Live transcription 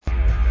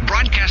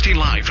Broadcasting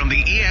live from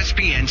the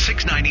ESPN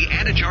 690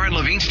 Anajar and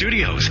Levine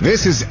studios.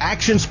 This is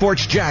Action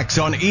Sports Jax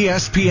on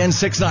ESPN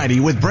 690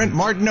 with Brent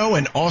Martineau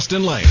and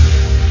Austin Lane.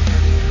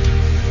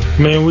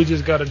 Man, we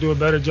just got to do a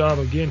better job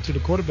of getting to the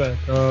quarterback.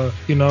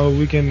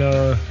 We can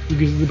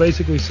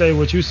basically say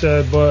what you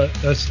said, but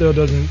that still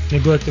doesn't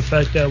neglect the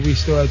fact that we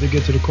still have to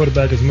get to the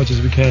quarterback as much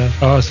as we can.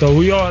 So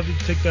we all have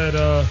to take that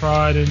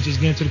pride and just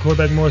get to the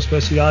quarterback more,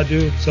 especially I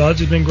do. So I've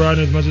just been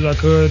grinding as much as I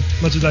could,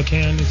 as much as I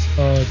can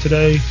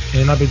today.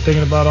 And I've been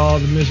thinking about all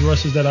the missed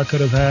rushes that I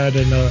could have had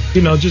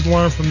and, just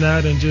learn from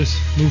that and just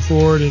move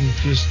forward and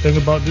just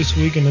think about this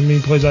week and the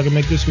many plays I can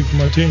make this week for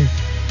my team.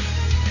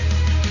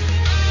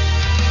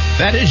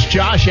 That is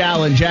Josh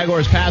Allen,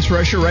 Jaguars pass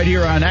rusher, right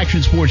here on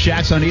Action Sports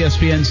Jax on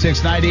ESPN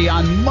 690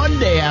 on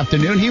Monday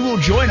afternoon. He will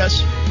join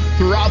us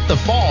throughout the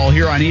fall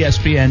here on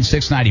ESPN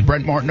 690.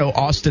 Brent Martineau,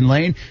 Austin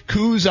Lane.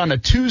 Coos on a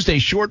Tuesday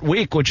short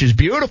week, which is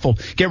beautiful.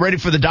 Get ready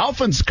for the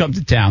Dolphins to come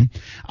to town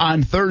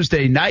on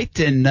Thursday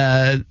night, and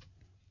that's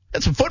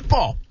some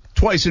football.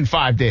 Twice in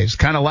 5 days,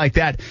 kind of like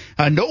that.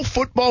 No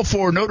football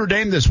for Notre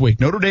Dame this week.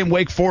 Notre Dame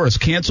Wake Forest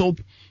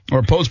canceled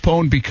or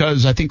postponed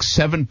because I think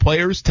 7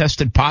 players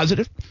tested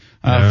positive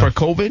for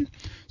COVID.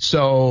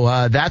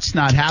 So that's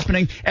not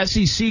happening.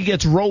 SEC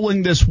gets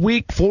rolling this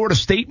week. Florida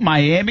State,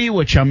 Miami,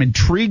 which I'm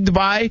intrigued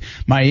by.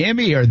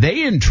 Miami, are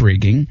they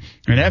intriguing?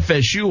 And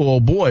FSU, oh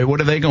boy,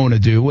 what are they going to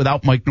do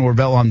without Mike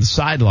Norvell on the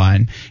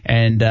sideline?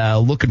 And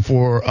looking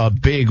for a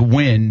big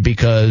win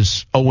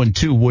because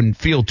 0-2 wouldn't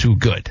feel too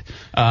good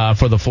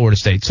for the Florida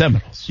State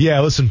Seminoles.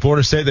 Yeah, listen,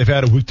 Florida State, they've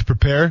had a week to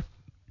prepare.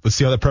 Let's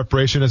see how that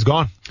preparation has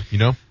gone,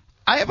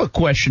 I have a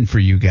question for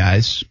you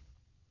guys.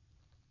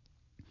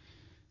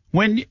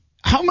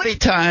 How many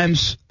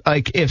times,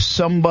 like, if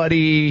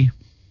somebody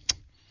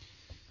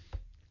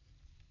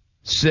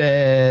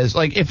says,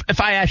 like,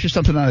 if I ask you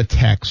something on a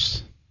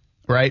text,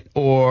 right,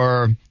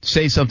 or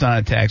say something on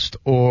a text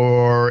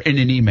or in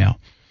an email,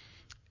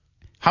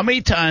 how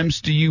many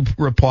times do you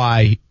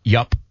reply,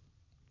 yup?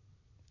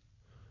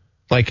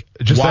 Like,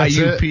 just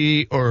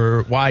YUP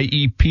or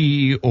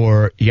YEP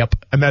or yup?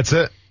 And that's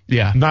it?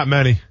 Yeah. Not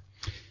many.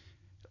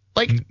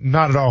 Like,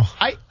 not at all.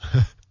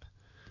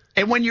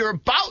 And when you're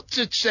about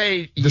to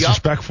say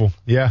disrespectful,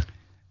 yup, yeah.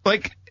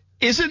 Like,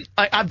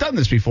 I've done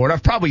this before, and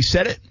I've probably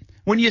said it.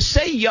 When you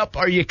say yup,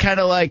 are you kind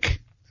of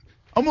like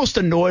almost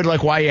annoyed,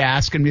 like, why are you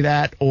asking me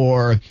that?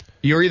 Or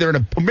you're either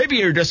or maybe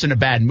you're just in a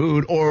bad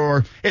mood,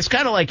 or it's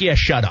kind of like, yeah,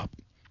 shut up.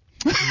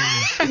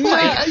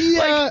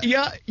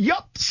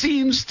 Yup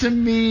seems to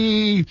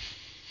me.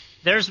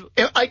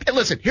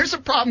 Listen, here's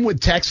the problem with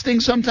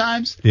texting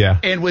sometimes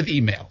and with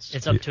emails.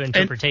 It's up to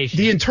interpretation.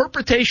 And the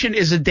interpretation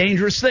is a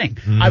dangerous thing.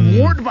 I've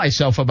warned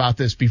myself about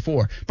this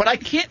before, but I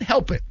can't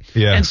help it.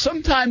 Yeah. And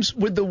sometimes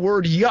with the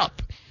word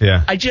yup,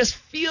 I just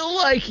feel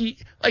like,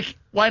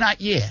 why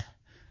not yeah?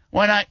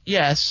 Why not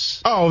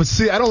yes? Oh,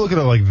 see, I don't look at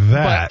it like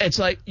that. But it's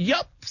like,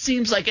 yup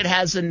seems like it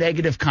has a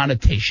negative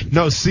connotation.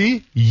 No,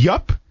 see,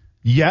 yup,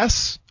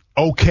 yes,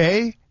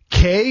 okay,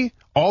 K,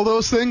 all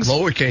those things.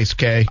 Lowercase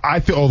K.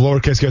 I feel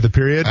lowercase K at the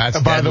period. That's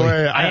by deadly. the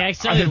way, I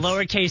accidentally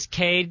lowercase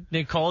K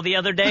Nicole the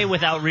other day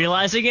without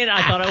realizing it.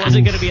 I thought I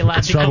wasn't going to be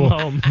allowed to come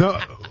home. No,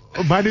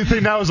 my new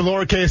thing now is a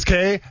lowercase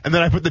K, and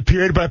then I put the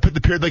period, but I put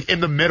the period like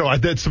in the middle. I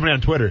did somebody on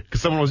Twitter because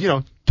someone was,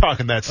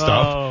 talking that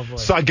stuff. Oh, boy.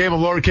 So I gave him a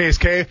lowercase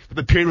K, but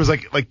the period was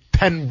like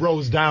 10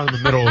 rows down in the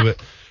middle of it.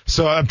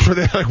 So I'm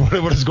pretty like,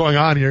 what is going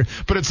on here?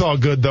 But it's all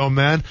good though,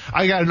 man.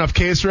 I got enough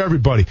K's for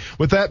everybody.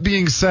 With that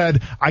being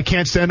said, I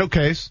can't stand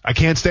okays. I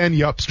can't stand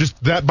yups.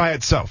 Just that by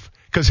itself.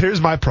 Because here's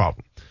my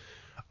problem.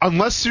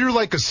 Unless you're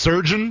like a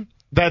surgeon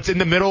that's in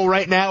the middle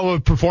right now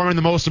of performing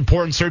the most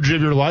important surgery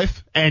of your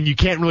life, and you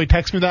can't really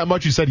text me that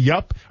much, you said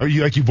yup, or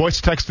you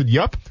voice texted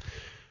yup,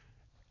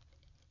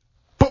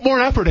 put more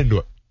effort into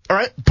it. All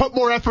right? Put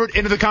more effort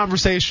into the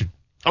conversation.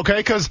 Okay?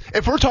 Because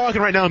if we're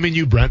talking right now, me and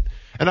you, Brent,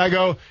 and I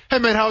go, hey,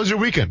 man, how was your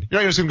weekend?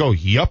 You're not just going to go,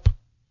 yup.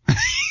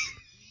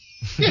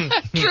 Yeah,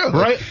 true.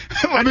 Right?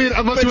 I mean,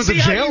 unless you went to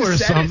jail or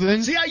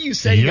something. See how you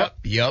say yup.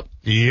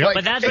 Like,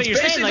 but that's what you're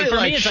saying. Like, for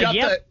me, it's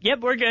like, yep,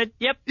 we're good.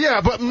 Yep. Yeah,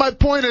 but my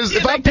point is,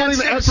 if I'm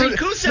putting effort,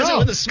 because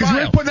you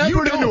ain't putting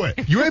effort into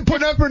it. You ain't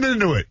putting effort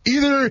into it.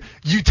 Either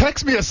you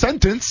text me a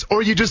sentence,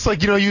 or you just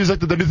use like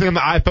the new thing on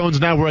the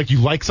iPhones now, where like you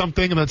like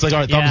something and then it's like,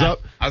 all right, thumbs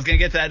up. I was gonna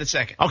get to that in a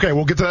second. Okay,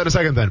 we'll get to that in a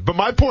second then. But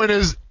my point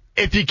is,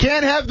 if you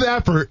can't have the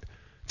effort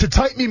to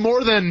type me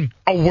more than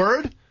a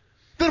word,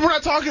 then we're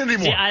not talking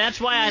anymore. See, that's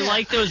why I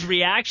like those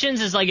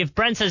reactions. Is like if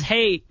Brent says,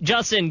 hey,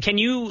 Justin, can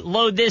you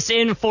load this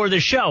in for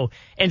the show?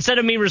 Instead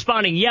of me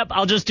responding, yep,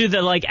 I'll just do the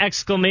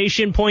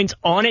exclamation points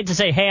on it to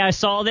say, hey, I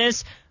saw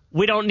this.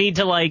 We don't need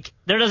to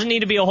there doesn't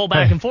need to be a whole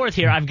back and forth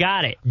here. I've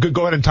got it.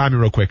 Go ahead and time me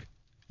real quick.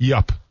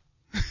 Yup.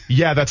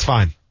 Yeah, that's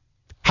fine.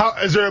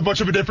 Is there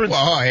much of a difference?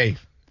 Well, hey,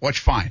 what's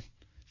fine?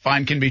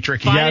 Fine can be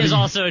tricky. Fine is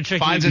also a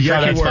tricky word.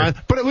 Yeah, that's word.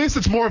 Fine. But at least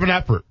it's more of an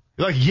effort.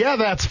 Like, yeah,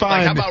 that's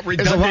fine. Like, how about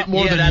redundant? It's a lot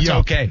more than that's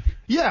yup. Okay.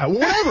 Yeah,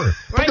 whatever.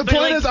 But the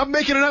point is, I'm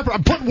making an effort.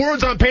 I'm putting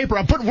words on paper.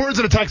 I'm putting words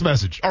in a text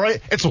message. All right?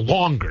 It's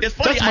longer. It's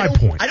funny, that's my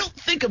point. I don't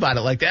think about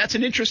it like that. That's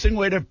an interesting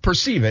way to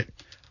perceive it.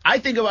 I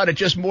think about it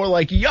just more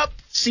like, yup,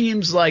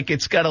 seems like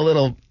it's got a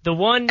little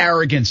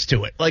arrogance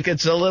to it. Like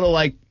it's a little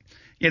like,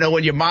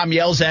 when your mom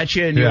yells at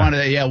you and you want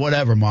to,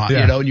 whatever, Mom,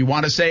 and you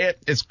want to say it,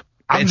 it's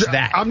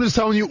that. I'm just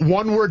telling you,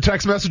 one word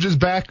text messages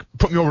back,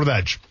 put me over the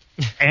edge.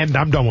 And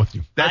I'm done with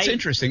you. That's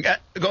interesting.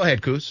 Go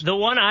ahead, Coos. The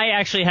one I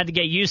actually had to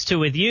get used to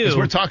with you. Because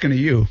we're talking to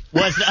you.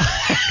 Was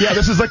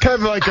this is like kind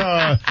of like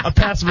a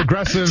passive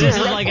aggressive. This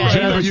is like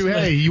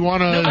hey, you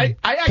want to? No, I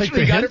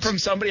actually got it from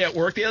somebody at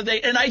work the other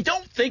day, and I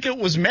don't think it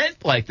was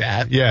meant like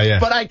that. Yeah.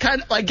 But I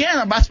kind of,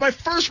 again, that's my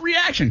first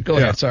reaction. Go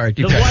ahead. Sorry.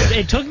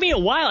 It took me a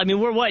while. I mean,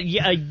 we're a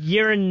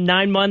year and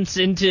 9 months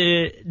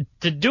into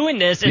doing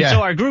this, and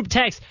so our group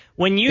text.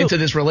 When you into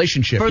this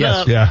relationship, for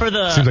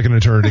seems like an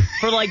eternity.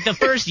 For like the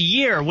first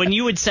year, when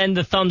you would send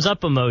the thumbs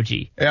up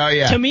emoji,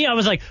 to me, I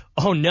was like,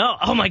 oh no,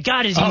 oh my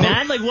God, is he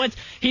mad? Like what?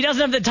 He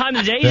doesn't have the time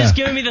of the day. He's just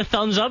giving me the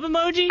thumbs up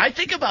emoji. I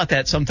think about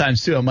that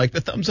sometimes too. I'm like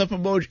the thumbs up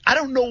emoji. I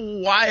don't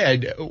know why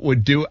I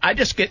would do. I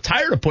just get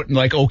tired of putting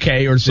like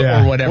okay or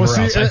whatever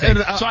else.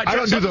 So I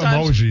don't do the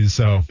emojis.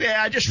 So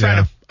I just try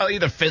to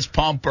either fist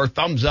pump or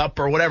thumbs up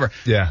or whatever.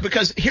 Yeah.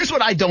 Because here's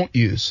what I don't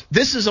use.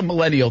 This is a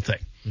millennial thing.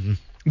 Mm-hmm.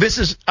 This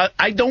is,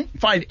 I don't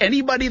find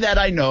anybody that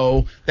I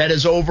know that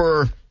is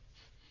over,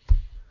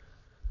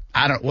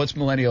 what's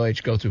millennial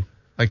age go to?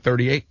 Like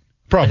 38?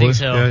 Probably. I think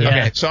so, yeah.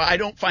 Okay, so I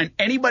don't find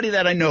anybody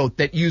that I know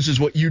that uses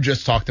what you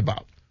just talked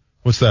about.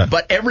 What's that?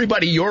 But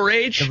everybody your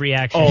age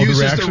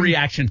uses the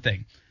reaction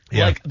thing.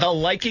 Yeah. Like the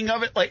liking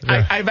of it. Like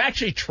I've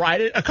actually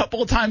tried it a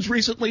couple of times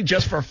recently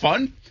just for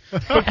fun,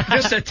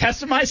 just to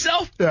test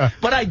myself. Yeah.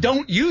 But I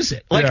don't use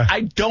it.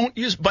 I don't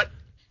use, but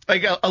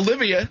like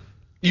Olivia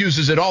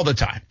uses it all the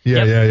time.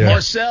 Yeah.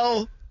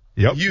 Marcel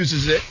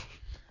uses it.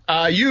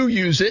 You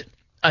use it,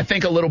 I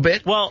think, a little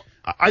bit. Well,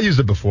 I used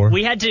it before.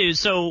 We had to.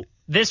 So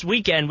this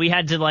weekend, we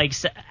had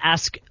to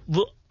ask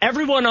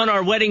everyone on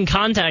our wedding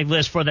contact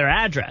list for their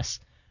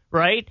address,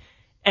 right?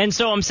 And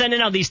so I'm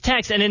sending out these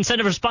texts, and instead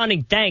of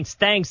responding, thanks,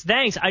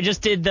 I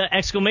just did the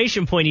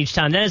exclamation point each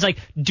time. Then it's like,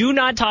 do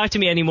not talk to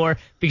me anymore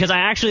because I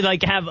actually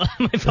have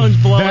my phone's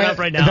blowing up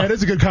right now. That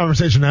is a good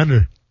conversation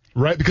ender.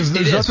 Right, because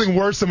there's nothing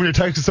worse than when you're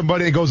texting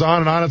somebody and it goes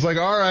on and on. It's like,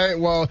 all right,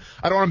 well,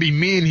 I don't want to be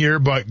mean here,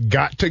 but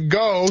got to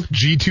go,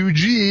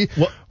 G2G.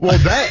 What? Well,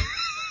 that...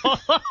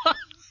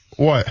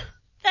 What?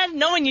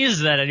 No one uses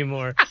that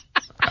anymore.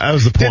 That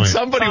was the point. Did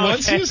somebody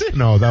once use it?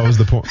 No, that was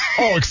the point.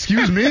 Oh,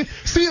 excuse me?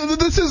 See,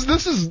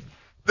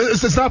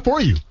 it's not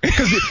for you.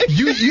 Because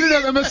you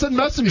didn't have MSN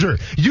Messenger.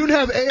 You didn't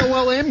have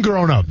AOL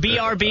growing up.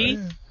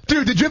 BRB?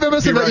 Dude, did you have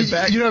MSN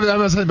Messenger? You didn't have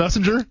MSN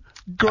Messenger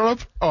growing up?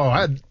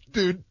 Oh,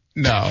 dude.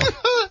 No.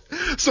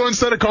 So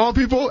instead of calling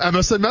people,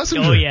 MSN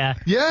Messenger. Oh, yeah.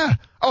 Yeah.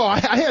 Oh, I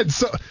had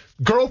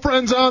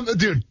girlfriends on.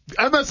 Dude,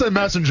 MSN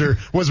Messenger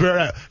was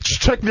where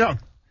check me out.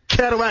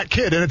 Cadillac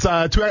Kid, and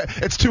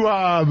it's two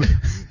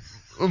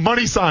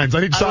money signs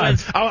on each side.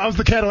 I was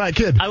the Cadillac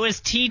Kid. I was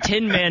T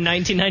Tin Man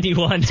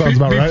 1991. Sounds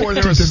about right. Before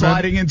they were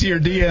sliding into your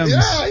DMs.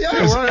 Yeah.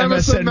 It was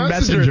MSN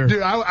Messenger.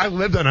 Dude, I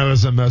lived on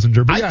MSN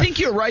Messenger. But I think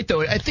you're right,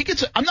 though. I think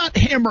I'm not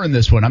hammering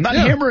this one. I'm not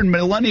hammering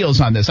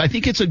millennials on this. I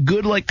think it's a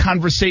good,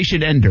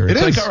 conversation ender.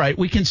 It's like, all right,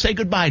 we can say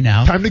goodbye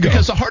now. Time to go.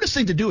 Because the hardest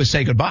thing to do is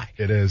say goodbye.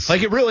 It is.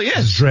 Like, it really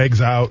is. It drags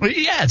out.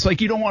 Yeah, it's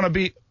like you don't want to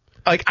be,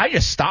 I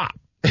just stop.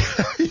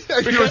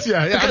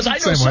 Because I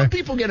know some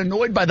people get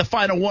annoyed by the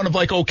final one of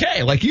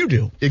okay, like you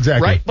do.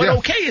 Exactly. Right? But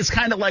okay is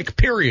kind of like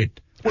period.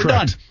 We're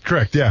done.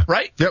 Correct, yeah.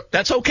 Right? Yep.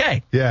 That's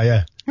okay.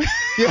 Yeah.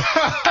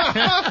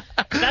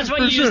 That's why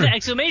you use the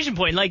exclamation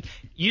point. Like,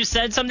 you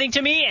said something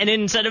to me, and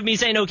instead of me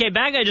saying okay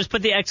back, I just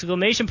put the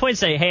exclamation point,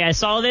 say, hey, I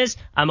saw this,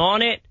 I'm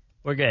on it,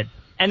 we're good.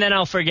 And then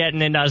I'll forget,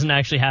 and it doesn't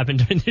actually happen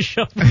during the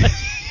show.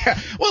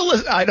 Well,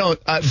 listen, I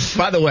don't,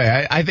 by the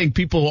way, I think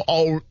people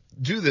all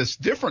do this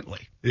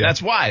differently. Yeah.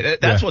 That's why.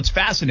 That's what's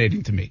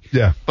fascinating to me.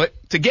 Yeah. But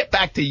to get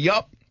back to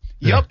Yup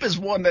is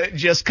one that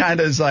just kind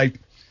of is like,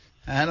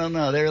 I don't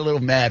know, they're a little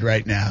mad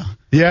right now.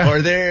 Yeah.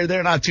 Or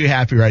they're not too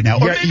happy right now.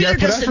 Or maybe they're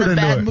just in a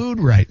bad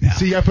mood right now.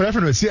 See, I put effort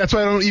into it. See, that's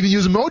why I don't even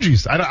use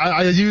emojis.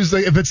 I use,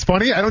 if it's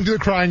funny, I don't do the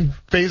crying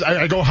face.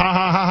 I go ha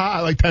ha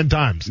ha ha 10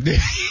 times.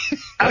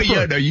 Oh,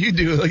 yeah, no, you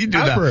do that. You do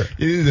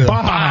that.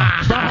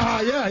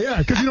 Bah, yeah.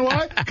 Because you know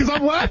why? Because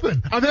I'm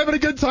laughing. I'm having a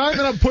good time,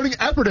 and I'm putting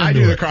effort into it. I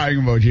do the crying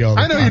emoji all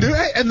the time. I know you do.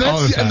 Hey, and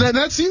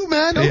that's you,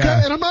 man.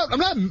 Okay, and I'm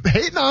not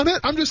hating on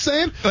it. I'm just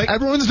saying,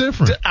 everyone's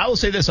different. I will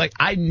say this,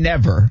 I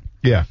never.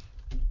 Yeah.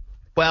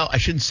 Well, I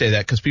shouldn't say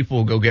that because people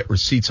will go get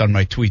receipts on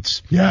my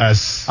tweets.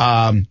 Yes.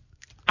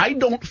 I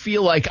don't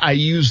feel like I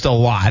used a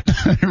lot.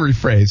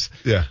 Rephrase.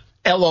 Yeah.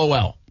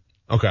 LOL.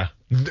 Okay.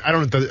 I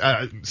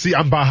don't see.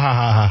 I'm bah ha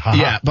ha ha ha.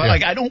 Yeah, but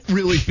I don't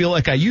really feel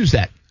like I use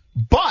that.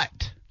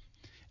 But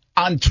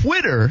on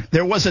Twitter,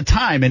 there was a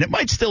time, and it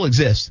might still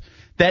exist,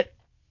 that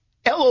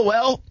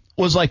LOL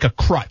was like a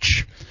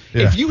crutch.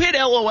 Yeah. If you hit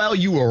LOL,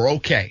 you were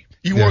okay.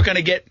 You weren't going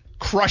to get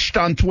crushed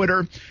on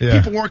Twitter. Yeah.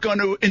 People weren't going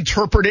to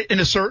interpret it in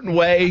a certain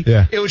way.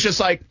 Yeah. It was just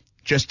like,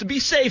 just to be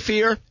safe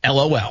here,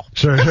 LOL.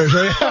 Sure.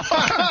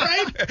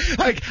 Right?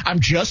 Like, I'm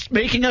just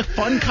making a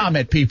fun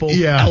comment, people.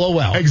 Yeah.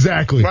 LOL.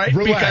 Exactly. Right?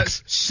 Relax.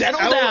 Because settle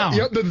LOL, down.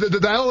 Yep, the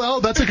LOL,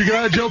 that's like a get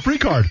out of jail free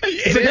card.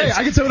 It's like, hey,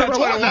 I can say whatever I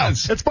want now.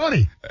 It's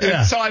funny.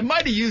 Yeah. So I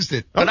might have used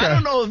it, but Okay. I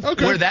don't know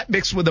where that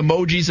mixed with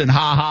emojis and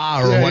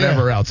ha-ha or Yeah,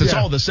 whatever yeah. else. It's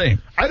Yeah. all the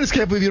same. I just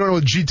can't believe you don't know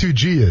what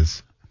G2G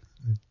is.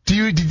 Do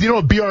you know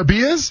what BRB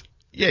is?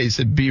 Yeah, you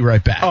said be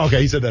right back. Oh,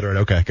 okay. You said that right.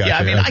 Okay. Gotcha. Yeah,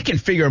 I mean, I can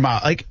figure them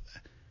out. Like,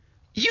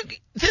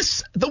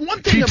 the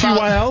one thing TTYL?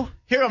 about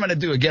here, I'm going to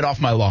do a get off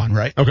my lawn,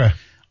 right? Okay.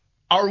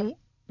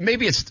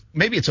 Maybe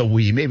it's a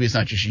we, maybe it's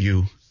not just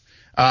you.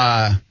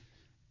 It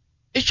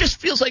just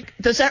feels like,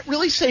 does that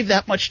really save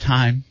that much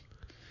time?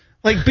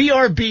 Like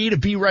BRB to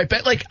be right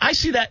back. Like I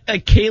see that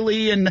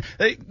Kaylee and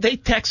they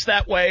text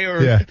that way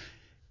or Yeah.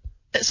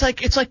 It's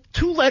like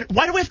 2 letters.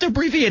 Why do we have to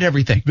abbreviate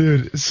everything?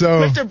 Dude, so.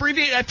 We have to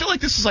abbreviate. I feel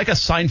like this is like a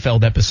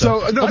Seinfeld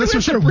episode. So, no, that's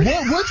for sure.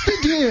 What's the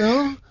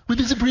deal with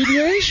these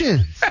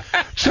abbreviations?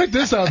 Check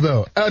this out,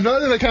 though.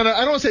 Another thing that kind of, I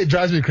don't want to say it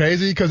drives me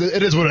crazy because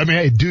it is what, I mean,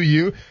 hey, do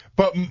you?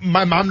 But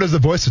my mom does the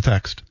voice to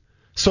text.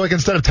 So, like,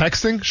 instead of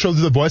texting, she'll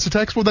do the voice to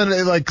text. Well,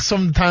 then,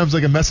 sometimes,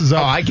 it messes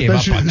up. Oh, I gave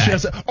up on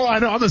that. I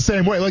know, I'm the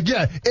same way. Like,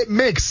 yeah, it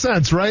makes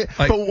sense, right?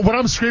 Like, but when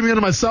I'm screaming into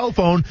my cell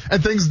phone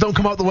and things don't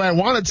come out the way I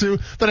want it to,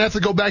 then I have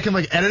to go back and,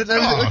 edit it and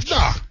everything.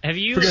 Nah. Have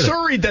you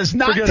Surrey does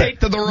not Forget take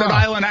it. to the Rhode No.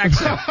 Island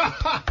accent.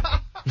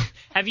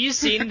 Have you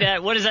seen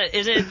that? What is that?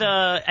 Is it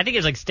I think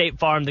it's like State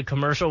Farm, the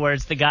commercial where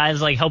it's the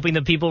guys helping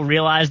the people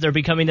realize they're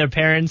becoming their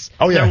parents.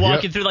 Oh, yeah, They're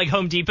walking yep. through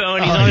Home Depot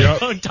and he's on his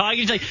phone talking.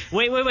 He's like,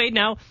 wait,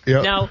 now,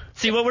 Yep. now,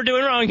 see what we're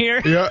doing wrong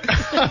here.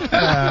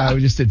 Yeah.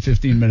 We just did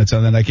 15 minutes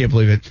on that. I can't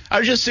believe it. I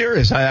was just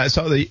serious. I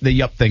saw the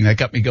yup thing that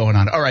got me going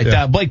on. All right,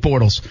 Yeah. Blake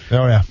Bortles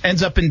Oh, yeah.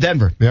 ends up in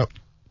Denver. Yep.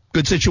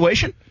 Good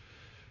situation?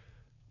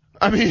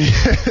 I mean,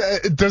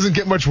 it doesn't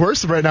get much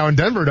worse right now in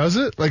Denver, does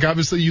it?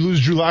 Obviously, you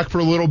lose Drew Lock for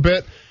a little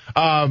bit.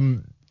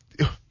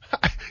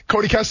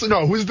 Cody Kessler,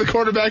 no, who's the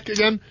quarterback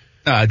again?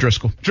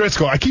 Driscoll.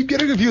 Driscoll. I keep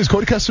getting confused.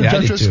 Cody Kessler, Yeah, I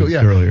Jeff did Driscoll. too,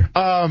 Yeah. earlier.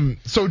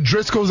 So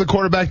Driscoll's the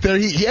quarterback there.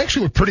 He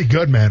actually looked pretty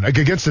good, man.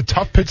 Against the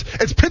tough pitch.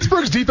 It's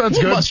Pittsburgh's defense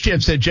good.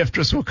 Muschamp said Jeff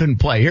Driscoll couldn't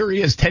play. Here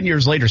he is 10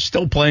 years later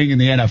still playing in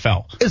the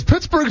NFL. Is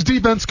Pittsburgh's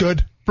defense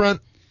good, Brent?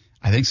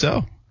 I think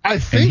so. I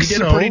think he did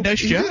so. a pretty nice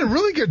He job. did a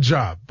really good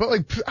job.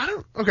 But,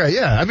 okay,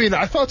 yeah. I mean,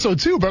 I thought so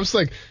too, but I was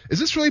like, is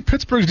this really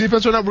Pittsburgh's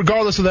defense or not?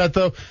 Regardless of that,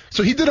 though.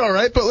 So he did all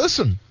right, but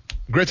listen,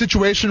 great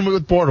situation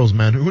with Bortles,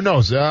 man. Who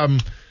knows?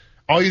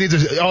 All you need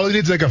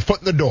is a foot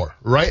in the door,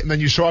 right? And then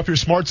you show off your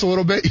smarts a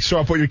little bit, you show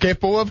off what you're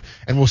capable of,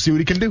 and we'll see what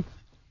he can do.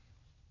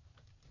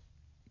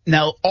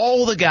 Now,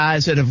 all the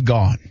guys that have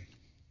gone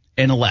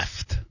and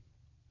left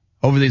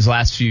over these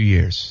last few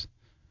years,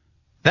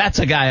 that's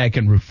a guy I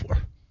can root for.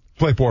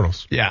 Blake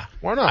Bortles. Yeah.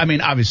 Why not? I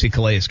mean, obviously,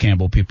 Calais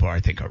Campbell, people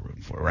I think are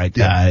rooting for, right?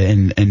 Yeah.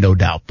 And no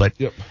doubt. But,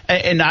 Yep.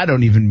 and I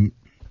don't even,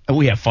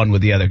 we have fun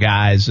with the other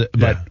guys, but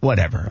Yeah.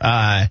 whatever.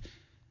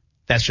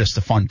 That's just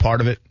the fun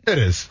part of it. It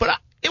is. But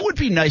it would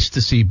be nice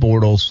to see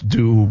Bortles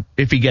do,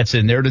 if he gets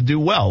in there, to do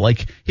well.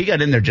 Like, he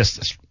got in there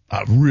just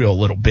a real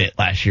little bit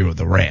last year with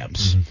the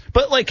Rams. Mm-hmm.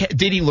 But,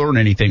 did he learn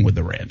anything with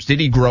the Rams? Did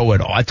he grow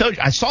at all?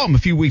 I saw him a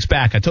few weeks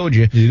back. I told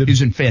you he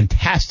was in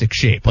fantastic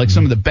shape,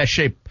 some of the best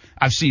shape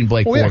I've seen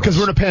Blake Bortles. Well, yeah, because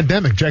we're in a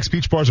pandemic. Jack's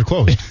Beach bars are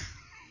closed.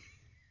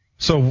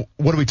 So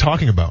what are we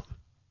talking about?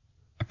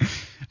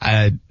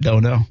 I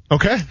don't know.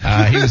 Okay.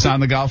 He was on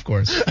the golf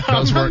course.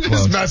 Those I'm weren't just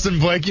closed. messing,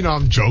 Blake.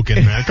 I'm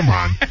joking, man. Come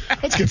on.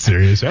 Let's get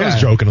serious. I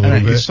was joking a I little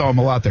know, bit. You saw him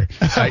a lot there.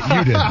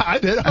 You did. I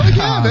did. Oh,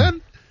 yeah,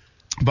 man.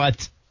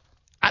 But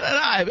I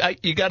don't know.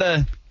 You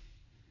gotta.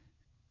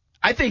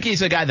 I think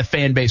he's a guy the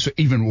fan base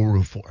even will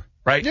root for,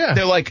 right? Yeah.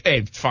 They're like,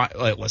 hey, fine,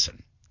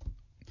 listen.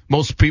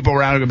 Most people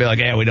around are gonna be like,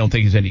 hey, we don't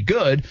think he's any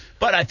good.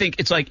 But I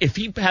think it's like if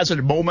he has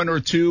a moment or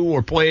two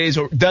or plays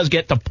or does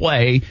get to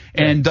play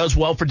and does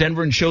well for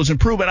Denver and shows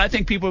improvement, I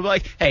think people will be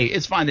like, hey,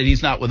 it's fine that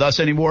he's not with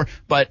us anymore,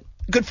 but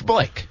good for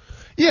Blake.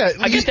 Yeah,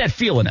 I get that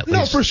feeling at least.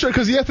 No, for sure.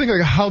 Because you have to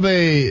think how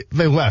they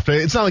left.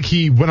 It's not like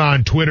he went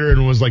on Twitter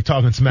and was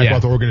talking smack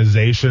about the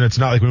organization. It's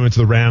not like when we went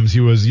to the Rams,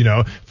 he was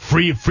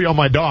free all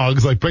my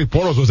dogs. Like Blake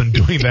Bortles wasn't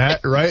doing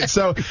that, right?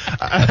 So,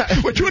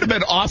 which would have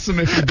been awesome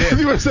if he did.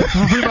 He would have said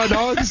free my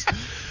dogs.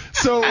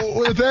 So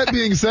with that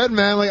being said,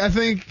 man, I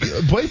think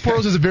Blake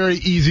Bortles is a very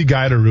easy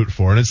guy to root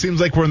for, and it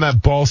seems like we're in that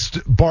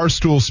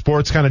barstool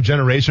sports kind of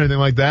generation, or anything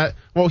like that.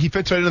 Well, he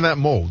fits right into that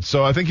mold,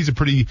 so I think he's a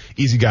pretty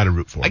easy guy to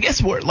root for. I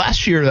guess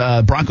last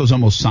year Broncos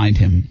almost signed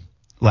him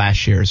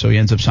last year, so he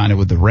ends up signing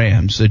with the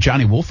Rams.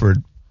 Johnny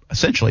Wolford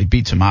essentially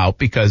beats him out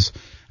because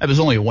it was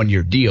only a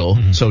 1-year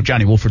deal, so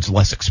Johnny Wolford's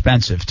less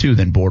expensive too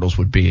than Bortles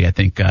would be, I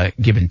think,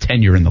 given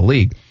tenure in the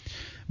league.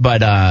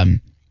 But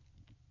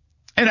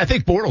and I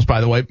think Bortles, by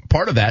the way,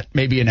 part of that,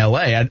 maybe in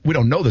L.A., we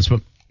don't know this,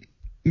 but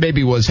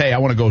maybe was, hey, I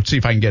want to go see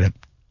if I can get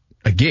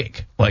a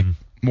gig,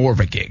 more of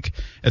a gig.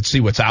 Let's see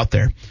what's out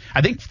there.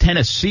 I think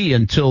Tennessee,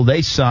 until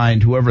they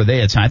signed whoever they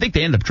had signed, I think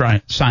they ended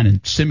up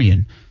signing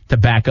Simeon to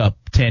back up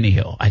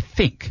Tannehill, I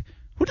think.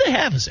 Who do they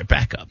have as their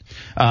backup?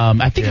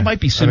 I think it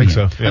might be Simeon. I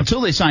think so, yeah. Until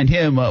they signed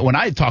him, when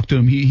I talked to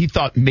him, he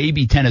thought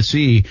maybe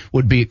Tennessee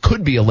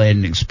could be a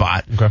landing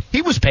spot. Okay.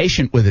 He was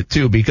patient with it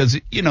too because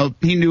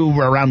he knew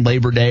around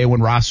Labor Day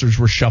when rosters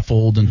were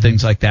shuffled and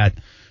things like that.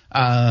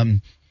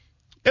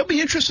 It'll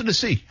be interesting to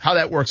see how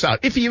that works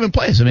out if he even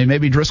plays. I mean,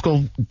 maybe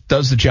Driscoll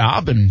does the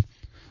job and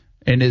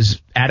is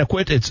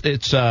adequate. It's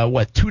 2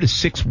 to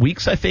 6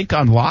 weeks I think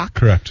on lock.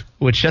 Correct.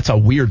 Which that's a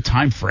weird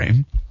time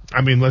frame. I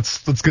mean,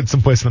 let's get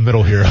someplace in the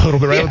middle here a little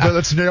bit, right? Yeah.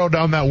 Let's narrow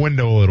down that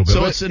window a little bit.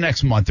 So it's the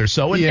next month or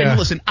so. And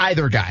listen,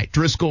 either guy,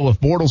 Driscoll,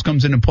 if Bortles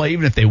comes in and play,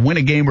 even if they win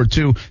a game or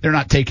two, they're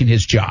not taking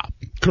his job.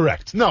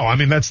 Correct. No, I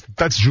mean, that's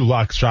Drew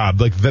Lock's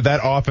job. Like, that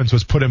offense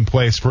was put in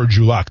place for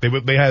Drew Lock.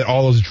 They had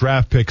all those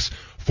draft picks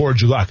for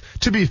Drew Lock.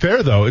 To be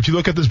fair, though, if you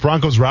look at this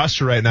Broncos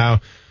roster right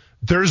now,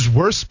 there's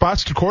worse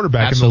spots to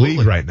quarterback in the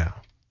league right now.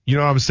 You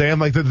know what I'm saying?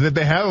 Like,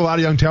 they have a lot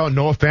of young talent.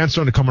 Noah Fant's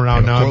starting to come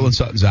around now. Courtland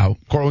Sutton's out.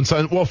 Courtland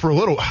Sutton, well, for a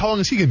little. How long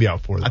is he going to be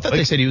out for, though? I thought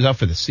they said he was out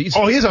for the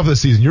season. Oh, he is out for the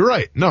season. You're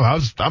right. No,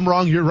 I'm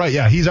wrong. You're right.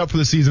 Yeah, he's out for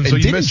the season. So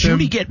you missed him. Didn't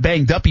Judy get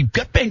banged up? He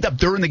got banged up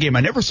during the game. I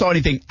never saw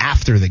anything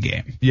after the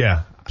game.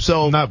 Yeah.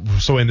 So not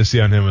so in to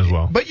see on him as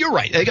well. But you're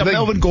right. They got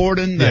Melvin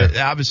Gordon. Yeah. They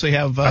obviously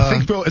have. I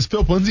think is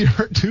Philip Lindsay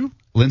hurt too?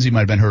 Lindsay might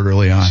have been hurt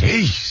early on.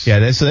 Jeez.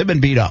 Yeah, so they've been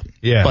beat up.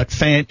 Yeah. But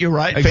Fant, you're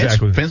right.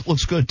 Exactly. Fant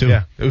looks good, too.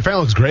 Yeah.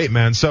 Fant looks great,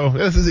 man. So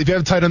if you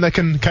have a tight end that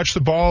can catch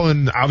the ball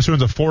and obviously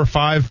runs a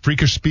 4.5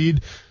 freakish speed,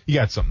 you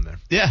got something there.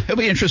 Yeah, it'll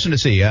be interesting to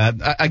see.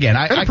 Again,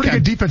 and a pretty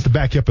good defense to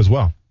back you up as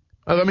well.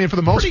 I mean, for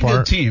the most part. Pretty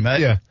good team.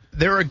 Yeah.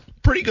 They're a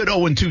pretty good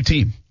 0-2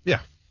 team. Yeah.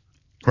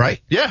 Right?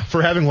 Yeah,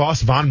 for having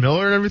lost Von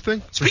Miller and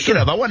everything. Speaking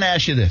of, I want to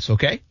ask you this,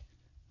 okay?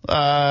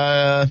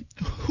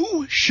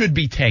 Who should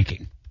be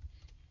tanking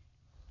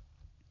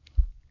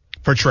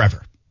for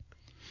Trevor?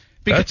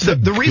 Because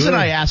the reason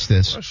I ask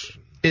this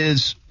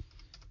is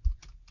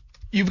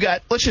you've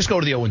got, let's just go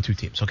to the 0-2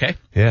 teams, okay?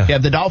 Yeah. You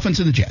have the Dolphins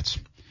and the Jets.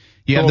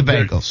 You have the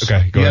Bengals.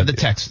 Okay, go You ahead. have the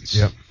Texans.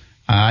 Yep.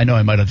 I know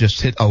I might have just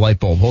hit a light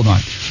bulb. Hold on.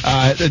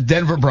 The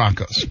Denver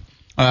Broncos.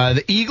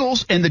 The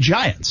Eagles and the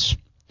Giants.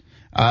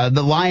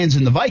 The Lions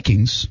and the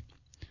Vikings.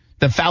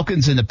 The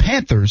Falcons and the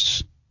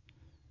Panthers.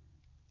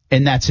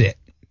 And that's it.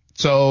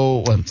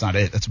 So, well, it's not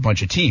it. That's a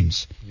bunch of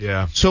teams.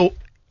 Yeah. So,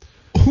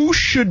 who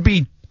should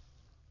be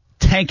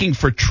tanking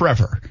for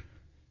Trevor?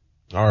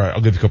 All right,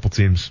 I'll give you a couple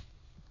teams.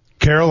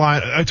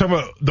 Carolina. I talk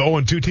about the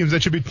 0-2 teams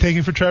that should be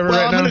tanking for Trevor right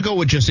now. I'm going to go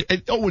with just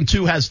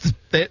 0-2 has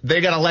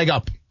they got a leg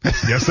up.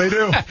 Yes, they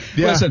do.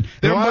 Yeah. Listen,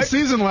 there might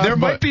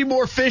might be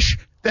more fish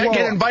that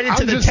get invited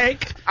to the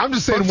tank. I'm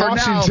just saying but for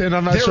Washington. now,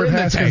 I'm not sure if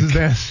they're in the Haskins is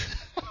tank.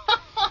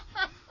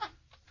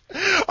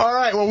 there. All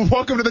right, well,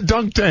 welcome to the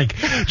dunk tank.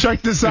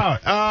 Check this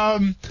out. All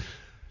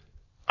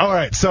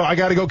right, so I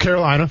got to go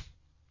Carolina.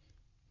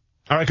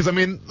 All right, because, I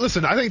mean,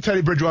 listen, I think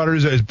Teddy Bridgewater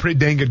is a pretty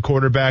dang good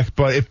quarterback,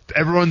 but if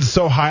everyone's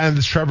so high on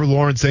this Trevor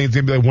Lawrence saying it's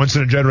going to be like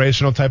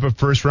once-in-a-generational type of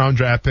first-round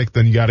draft pick,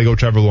 then you got to go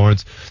Trevor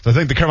Lawrence. So I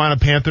think the Carolina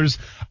Panthers,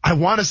 I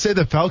want to say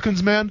the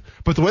Falcons, man,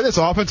 but the way this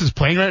offense is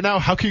playing right now,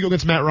 how can you go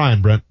against Matt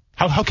Ryan, Brent?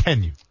 How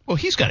can you? Well,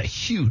 he's got a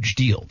huge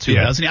deal, too,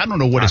 doesn't he? I don't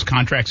know what his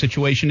contract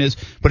situation is,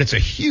 but it's a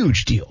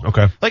huge deal.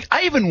 Okay. Like,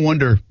 I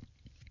wonder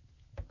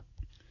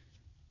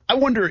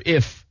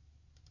if,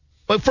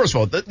 well, first of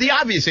all, the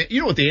obvious, you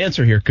know what the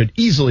answer here could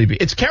easily be?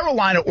 It's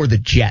Carolina or the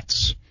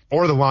Jets.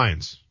 Or the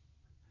Lions.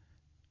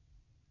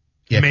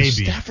 Yeah, maybe.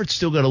 Stafford's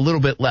still got a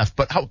little bit left,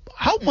 but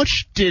how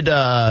much did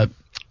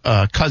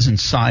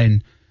Cousins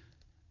sign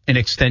an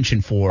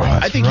extension for?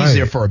 I think he's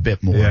there for a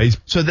bit more. Yeah,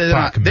 so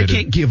they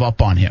can't give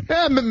up on him.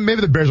 Yeah,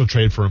 maybe the Bears will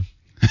trade for him.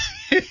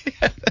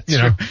 That's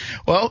true.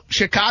 Well,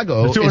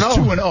 Chicago is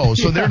 2-0,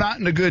 so they're not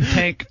in a good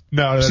tank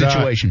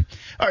situation.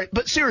 All right,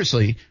 but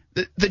seriously,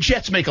 the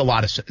Jets make a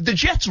lot of sense. The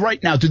Jets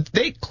right now,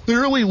 they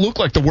clearly look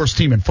like the worst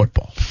team in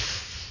football.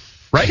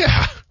 Right?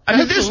 Yeah. I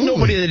mean, there's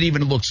nobody that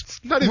even looks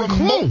not even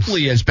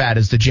remotely as bad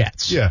as the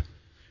Jets. Yeah.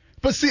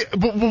 But see,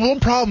 but one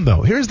problem,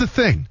 though. Here's the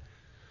thing.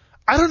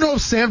 I don't know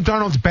if Sam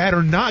Darnold's bad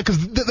or not,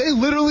 because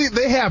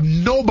they have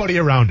nobody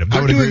around him.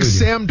 They're doing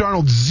Sam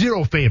Darnold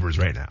zero favors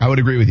right now. I would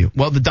agree with you.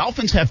 Well, the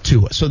Dolphins have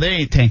Tua, so they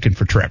ain't tanking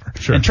for Trevor.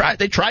 Sure. And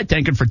they tried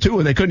tanking for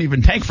Tua. They couldn't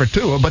even tank for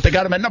Tua, but they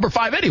got him at number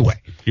 5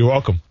 anyway. You're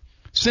welcome.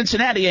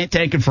 Cincinnati ain't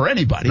tanking for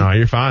anybody. No,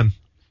 you're fine.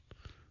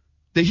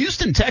 The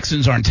Houston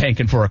Texans aren't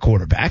tanking for a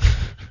quarterback.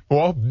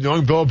 Well,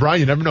 knowing Bill O'Brien,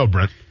 you never know,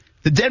 Brent.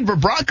 The Denver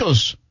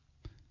Broncos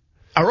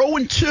are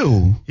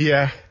 0-2.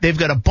 Yeah. They've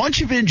got a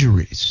bunch of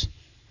injuries.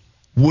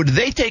 Would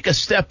they take a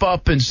step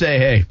up and say,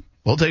 hey,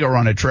 we'll take a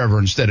run at Trevor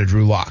instead of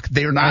Drew Lock?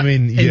 They are not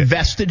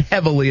invested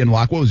heavily in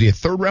Lock. What was he, a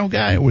third-round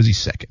guy, or was he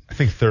second? I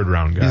think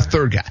third-round guy. He's a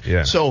third guy.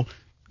 Yeah. So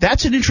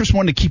that's an interesting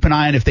one to keep an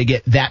eye on if they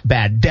get that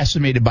bad,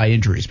 decimated by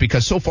injuries,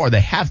 because so far they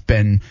have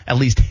been at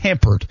least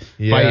hampered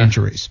by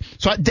injuries.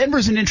 So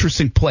Denver's an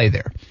interesting play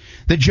there.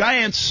 The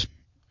Giants,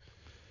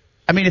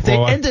 I mean, if they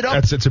ended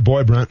up... It's a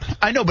boy, Brent.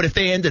 I know, but if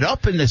they ended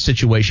up in this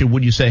situation,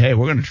 would you say, hey,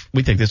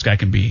 we think this guy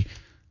can be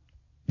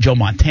Joe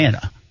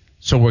Montana?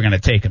 so we're going to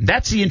take him.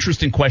 That's the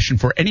interesting question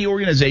for any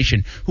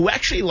organization who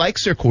actually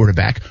likes their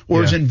quarterback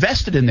or is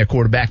invested in their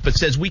quarterback but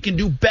says we can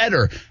do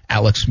better.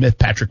 Alex Smith,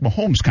 Patrick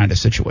Mahomes kind of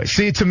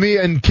situation. See, to me,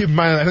 and keep in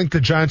mind, I think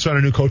the Giants are on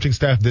a new coaching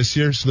staff this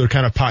year, so they're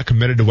kind of pot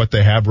committed to what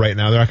they have right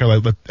now. They're not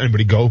going to let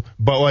anybody go.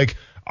 But,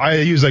 I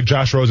use,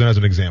 Josh Rosen as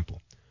an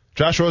example.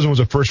 Josh Rosen was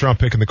a first-round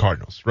pick in the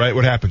Cardinals, right?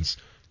 What happens?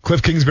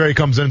 Cliff Kingsbury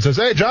comes in and says,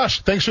 "Hey,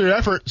 Josh, thanks for your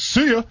effort.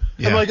 See ya."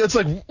 Yeah. And it's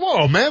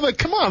whoa, man,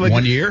 come on.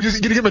 1 year? You're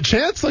going to give him a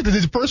chance?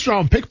 He's a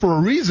first-round pick for a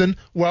reason.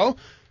 Well,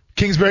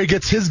 Kingsbury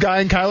gets his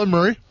guy in Kyler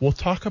Murray. We'll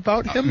talk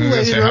about him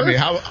later.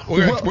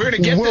 We're going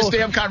to get this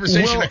damn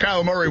conversation to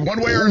Kyler Murray one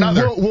way or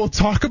another. We'll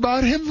talk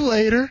about him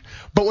later.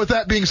 But with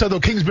that being said, though,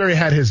 Kingsbury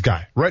had his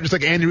guy, right? Just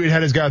like Andy Reid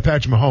had his guy with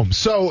Patrick Mahomes.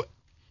 So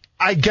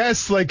I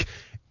guess,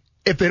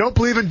 if they don't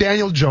believe in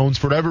Daniel Jones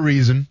for whatever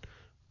reason,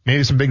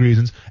 maybe some big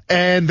reasons,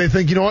 and they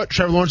think, you know what,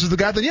 Trevor Lawrence is the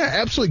guy, then yeah,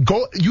 absolutely.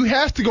 You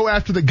have to go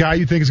after the guy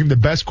you think is going to be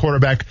the best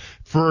quarterback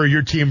for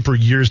your team for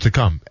years to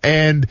come.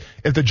 And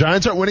if the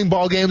Giants aren't winning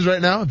ball games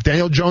right now, if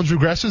Daniel Jones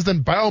regresses,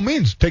 then by all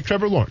means, take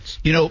Trevor Lawrence.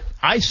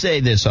 I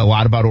say this a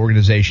lot about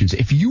organizations.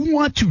 If you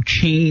want to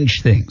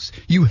change things,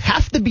 you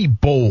have to be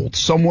bold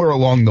somewhere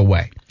along the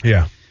way.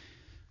 Yeah.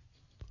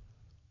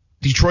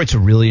 Detroit's a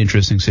really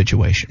interesting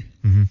situation.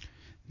 Mm-hmm.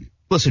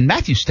 Listen,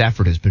 Matthew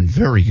Stafford has been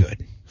very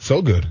good.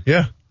 So good.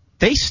 Yeah.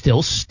 They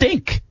still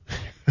stink.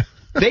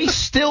 They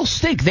still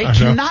stink. They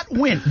cannot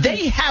win.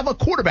 They have a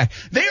quarterback.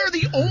 They are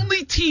the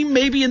only team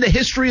maybe in the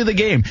history of the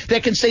game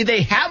that can say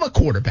they have a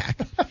quarterback,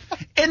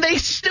 and they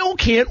still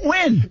can't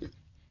win.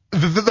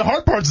 The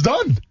hard part's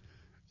done.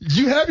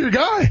 You have your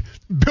guy.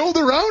 Build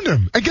around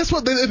him. And guess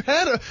what? They've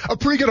had a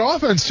pretty good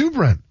offense too,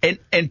 Brent.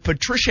 And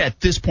Patricia at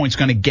this point is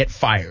going to get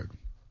fired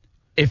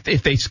if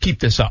they keep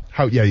this up.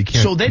 You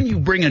can't. So then you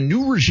bring a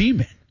new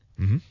regime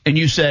in, and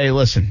you say,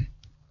 listen,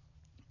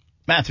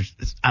 Matthew,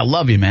 I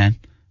love you, man.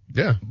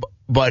 Yeah.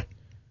 But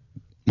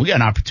we got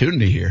an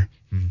opportunity here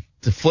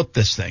to flip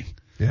this thing.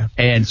 Yeah.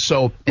 And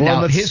so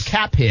now his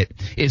cap hit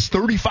is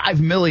 $35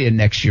 million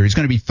next year. He's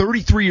going to be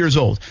 33 years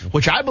old,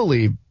 which I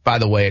believe, by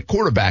the way, at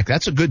quarterback,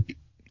 that's a good,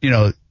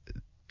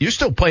 you're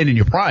still playing in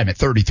your prime at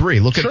 33.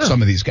 Look at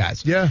some of these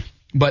guys. Yeah.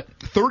 But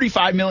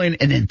 $35 million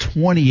and then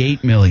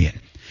 $28 million.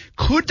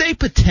 Could they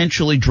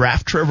potentially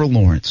draft Trevor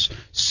Lawrence,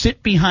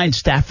 sit behind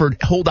Stafford,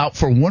 hold out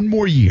for one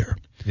more year?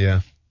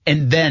 Yeah.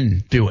 And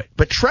then do it.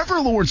 But Trevor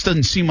Lawrence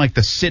doesn't seem like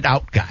the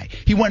sit-out guy.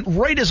 He went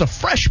right as a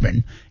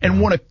freshman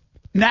and won a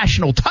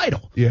national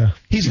title. Yeah.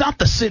 He's not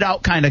the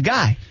sit-out kind of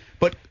guy.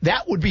 But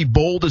that would be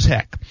bold as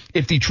heck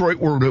if Detroit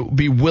were to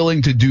be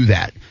willing to do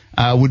that.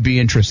 Would be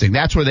interesting.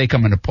 That's where they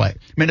come into play.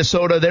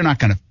 Minnesota, they're not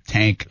going to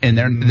tank, and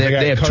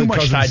they have too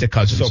much tied to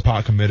Cousins. So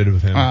pot committed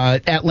with him.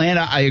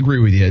 Atlanta, I agree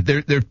with you.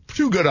 They're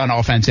too good on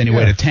offense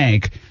anyway to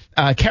tank.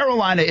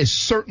 Carolina is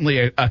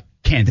certainly a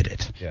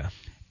candidate. Yeah.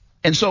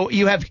 And so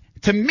you have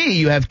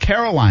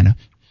Carolina.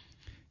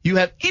 You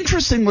have,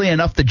 interestingly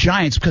enough, the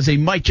Giants, because they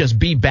might just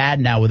be bad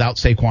now without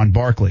Saquon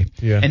Barkley.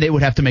 Yeah. And they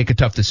would have to make a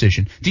tough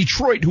decision.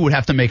 Detroit, who would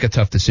have to make a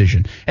tough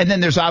decision. And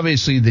then there's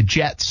obviously the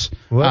Jets.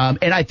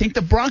 And I think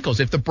the Broncos.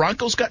 If the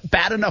Broncos got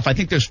bad enough, I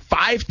think there's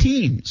 5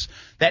 teams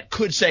that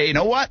could say, you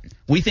know what?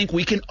 We think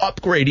we can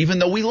upgrade, even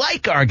though we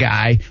like our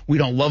guy. We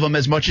don't love him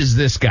as much as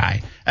this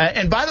guy.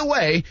 And by the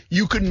way,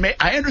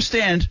 I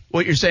understand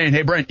what you're saying.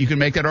 Hey, Brent, you can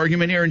make that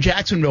argument here in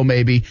Jacksonville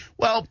maybe.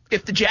 Well,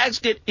 if the Jags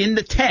get in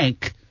the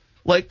tank,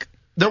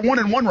 they're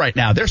 1-1 right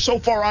now. They're so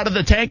far out of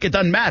the tank, it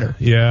doesn't matter.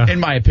 Yeah. In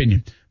my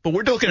opinion. But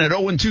we're looking at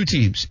 0-2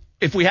 teams.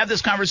 If we have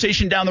this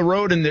conversation down the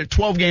road and they're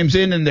 12 games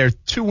in and they're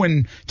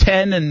 2-10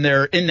 and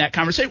they're in that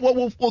conversation,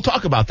 well, we'll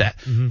talk about that.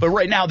 Mm-hmm. But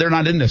right now, they're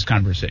not in this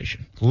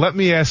conversation. Let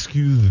me ask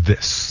you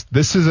this.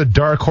 This is a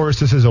dark horse.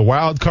 This is a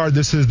wild card.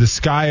 This is the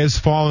sky is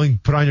falling.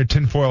 Put on your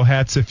tinfoil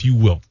hats, if you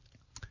will.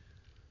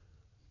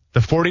 The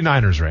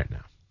 49ers right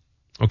now.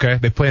 Okay?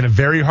 They play in a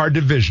very hard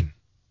division.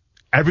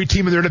 Every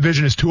team in their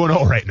division is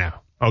 2-0 right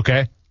now.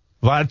 Okay?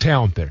 A lot of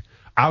talent there.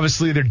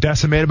 Obviously, they're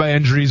decimated by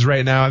injuries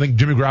right now. I think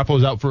Jimmy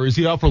Garoppolo is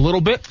he out for a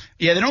little bit?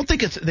 Yeah, they don't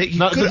think I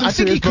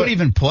think he could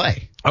even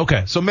play.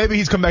 Okay, so maybe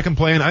he's come back and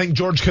playing. I think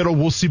George Kittle,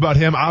 we'll see about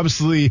him.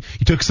 Obviously,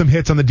 he took some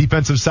hits on the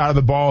defensive side of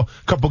the ball.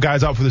 A couple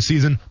guys out for the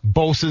season.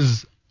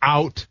 Bosa's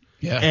out.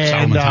 Yeah,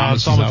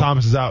 and Solomon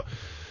Thomas is out.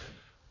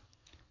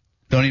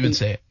 Don't even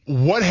say it.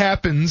 What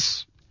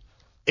happens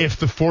if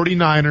the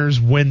 49ers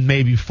win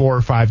maybe 4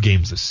 or 5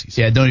 games this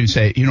season? Yeah, don't even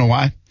say it. You know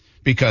why?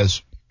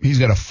 Because he's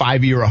got a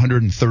 5-year,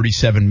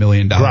 $137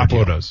 million deal.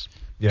 Garoppolo does.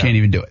 Yeah. Can't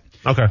even do it.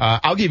 Okay.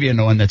 I'll give you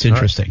one that's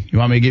interesting. Right. You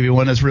want me to give you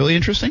one that's really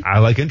interesting? I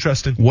like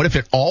interesting. What if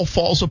it all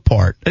falls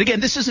apart? And again,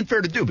 this isn't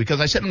fair to do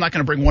because I said I'm not going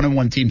to bring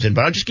 1-1 teams in,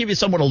 but I'll just give you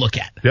someone to look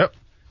at. Yep.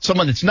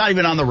 Someone that's not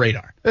even on the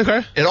radar.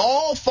 Okay. It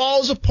all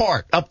falls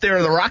apart up there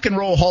in the Rock and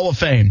Roll Hall of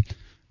Fame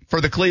for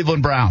the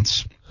Cleveland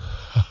Browns.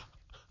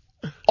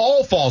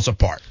 All falls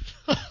apart.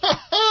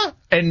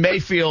 And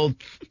Mayfield,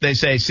 they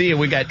say, see you,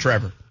 we got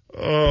Trevor.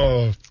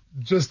 Oh,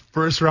 just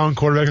first-round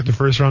quarterback after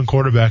first-round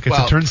quarterback. It's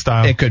a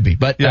turnstile. It could be,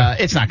 but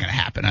it's not going to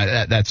happen.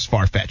 That's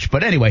far-fetched.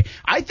 But anyway,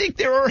 I think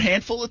there are a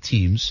handful of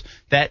teams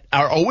that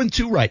are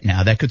 0-2 right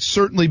now that could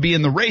certainly be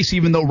in the race,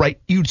 even though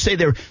you'd say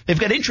they've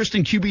got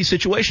interesting QB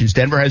situations.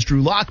 Denver has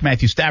Drew Lock,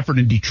 Matthew Stafford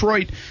in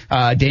Detroit,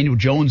 Daniel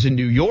Jones in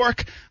New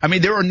York. I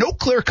mean, there are no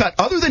clear-cut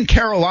other than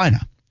Carolina.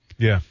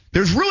 Yeah.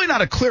 There's really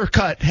not a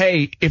clear-cut,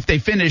 hey, if they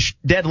finish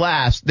dead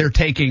last, they're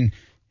taking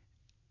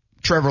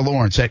Trevor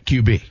Lawrence at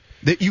QB.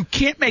 That you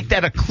can't make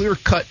that a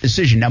clear-cut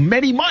decision. Now,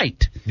 many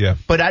might,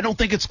 but I don't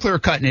think it's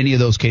clear-cut in any of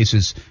those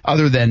cases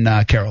other than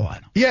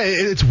Carolina. Yeah,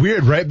 it's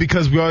weird, right?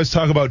 Because we always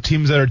talk about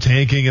teams that are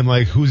tanking and,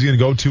 like, who's he going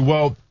to go to.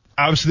 Well,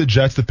 obviously the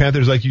Jets, the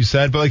Panthers, like you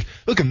said. But, like,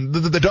 look,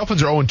 the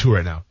Dolphins are 0-2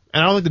 right now.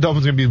 And I don't think the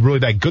Dolphins are going to be really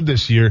that good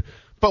this year.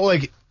 But,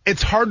 like,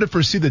 it's hard to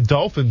foresee the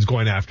Dolphins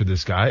going after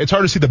this guy. It's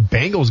hard to see the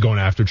Bengals going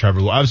after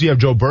Trevor Lawrence. Obviously, you have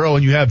Joe Burrow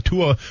and you have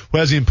Tua, who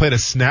hasn't even played a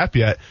snap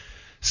yet.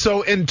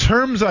 So in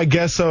terms, I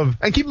guess, of,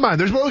 and keep in mind,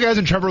 there's more guys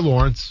than Trevor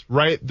Lawrence,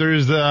 right?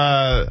 There's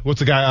what's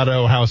the guy out of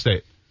Ohio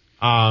State?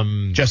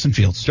 Justin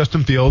Fields.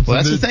 Well,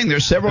 that's the thing.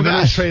 There's several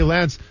guys. There's Trey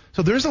Lance.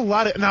 So there's a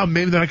lot of, now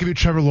maybe they're not going to be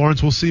Trevor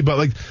Lawrence. We'll see. But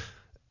like,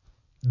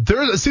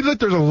 it seems like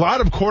there's a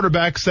lot of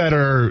quarterbacks that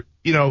are,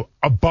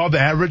 above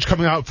average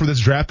coming out for this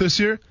draft this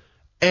year.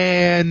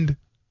 And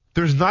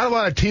there's not a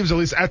lot of teams, at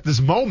least at this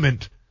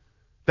moment,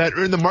 that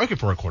are in the market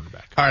for a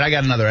quarterback. All right, I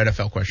got another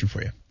NFL question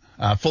for you.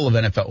 Full of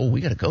NFL. Oh, we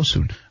got to go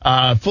soon.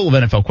 Full of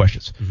NFL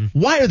questions. Mm-hmm.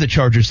 Why are the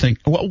Chargers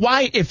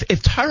why, if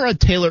Tyrod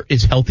Taylor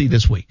is healthy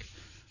this week,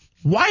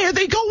 why are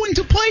they going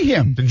to play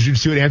him? Did you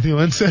see what Anthony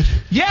Lynn said?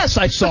 Yes,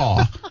 I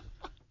saw.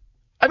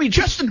 I mean,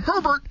 Justin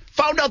Herbert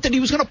found out that he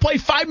was going to play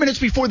 5 minutes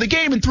before the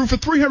game and threw for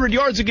 300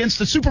 yards against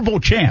the Super Bowl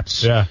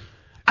champs. Yeah.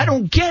 I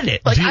don't get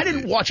it. Like, I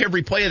didn't watch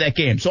every play of that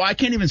game, so I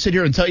can't even sit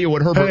here and tell you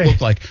what Herbert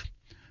looked like.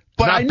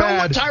 But I know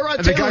what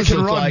Tyrod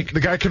Taylor looked like. The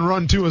guy can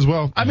run, too, as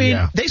well. I mean,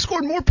 they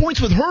scored more points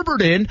with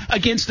Herbert in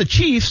against the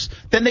Chiefs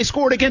than they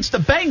scored against the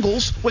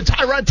Bengals with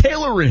Tyrod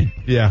Taylor in.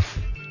 Yeah.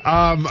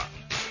 And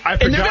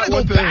they're going to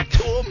go back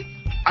to him?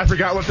 I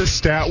forgot what this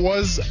stat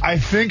was. I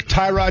think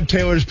Tyrod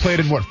Taylor's played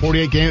in,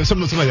 48 games?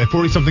 Something like that,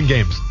 40-something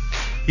games.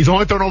 He's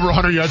only thrown over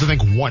 100 yards, I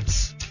think,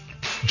 once.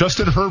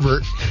 Justin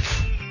Herbert...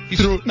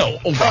 over 100? No,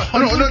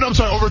 I'm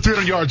sorry, over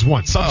 300 yards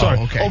once. I'm sorry.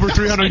 Okay. Over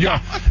 300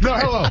 yards. No,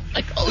 hello.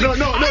 It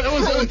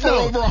was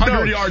over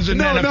 100 yards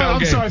in an NFL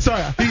game. I'm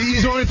sorry.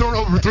 He's only thrown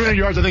over 300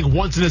 yards, I think,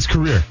 once in his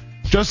career.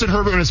 Justin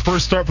Herbert in his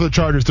first start for the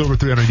Chargers threw over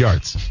 300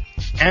 yards.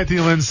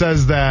 Anthony Lynn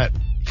says that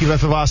he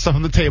left a lot of stuff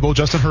on the table.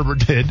 Justin Herbert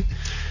did.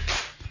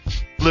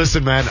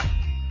 Listen, man.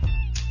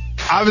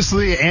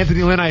 Obviously,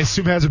 Anthony Lynn, I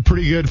assume, has a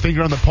pretty good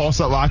finger on the pulse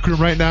of that locker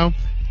room right now.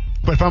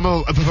 But if I'm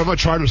a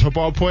Chargers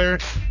football player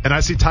and I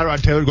see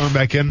Tyrod Taylor going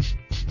back in,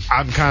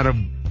 I'm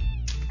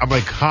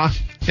like, huh?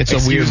 It's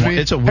a weird one.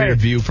 It's a weird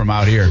view from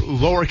out here.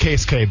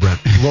 Lowercase K, Brent.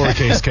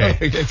 Lowercase K.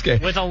 Lowercase K.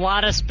 With a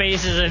lot of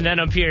spaces and then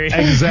a period.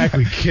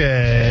 Exactly.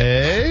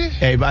 K.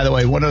 Hey, by the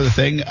way, one other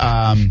thing.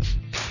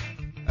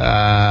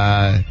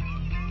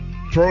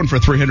 Throwing for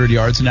 300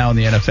 yards now in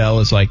the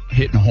NFL is like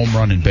hitting a home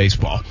run in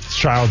baseball. It's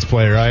child's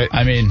play, right?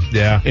 I mean,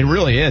 yeah, it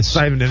really is. It's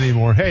not even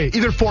anymore. Hey,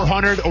 either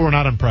 400 or we're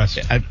not impressed.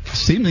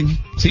 Seems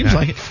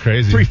like it. It's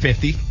crazy.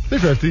 350.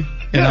 350. You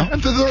know?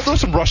 And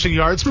there's some rushing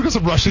yards. We've got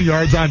some rushing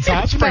yards on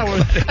top.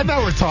 and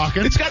now we're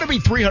talking. It's got to be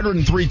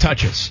 303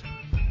 touches.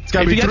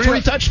 If you get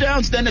 3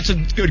 touchdowns, then it's a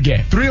good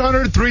game.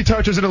 303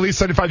 touches and at least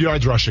 75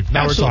 yards rushing.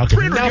 Now we're talking.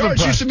 300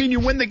 yards used to mean you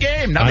win the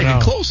game. Not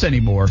making close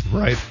anymore.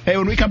 Right. Hey,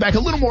 when we come back,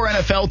 a little more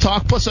NFL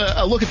talk, plus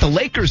a look at the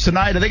Lakers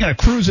tonight. Are they going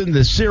to cruise in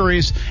this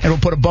series? And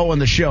we'll put a bow on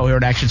the show here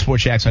at Action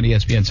Sports Jacks on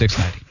ESPN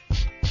 690.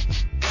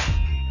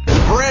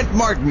 Brent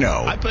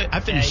Martineau. I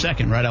finished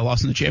second, right? I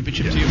lost in the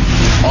championship to you.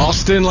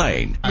 Austin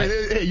Lane.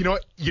 Hey, you know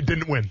what? You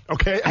didn't win,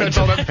 okay? That's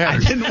all that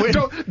matters. I didn't win.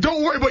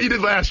 Don't worry about what you did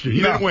last year.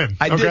 You didn't win.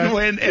 I didn't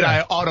win, and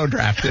I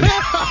auto-drafted.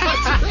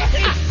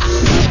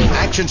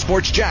 Action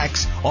Sports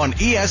Jacks on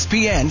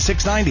ESPN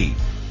 690.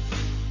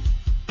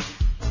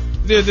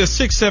 They're the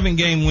 6-7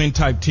 game win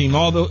type team.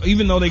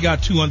 Even though they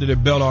got 2 under their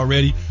belt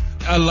already,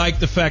 I like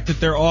the fact that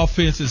their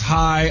offense is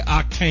high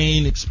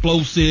octane,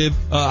 explosive.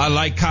 I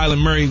like Kyler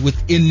Murray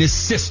within this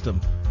system.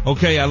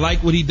 Okay, I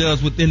like what he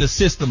does within the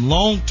system.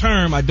 Long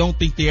term, I don't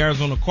think the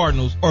Arizona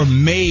Cardinals are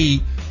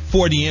made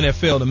for the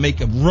NFL to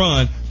make a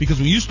run, because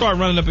when you start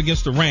running up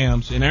against the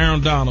Rams and Aaron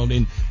Donald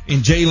and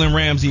Jalen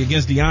Ramsey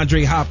against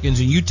DeAndre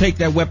Hopkins, and you take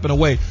that weapon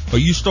away, or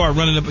you start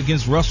running up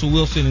against Russell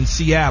Wilson in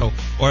Seattle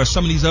or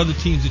some of these other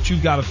teams that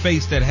you've got to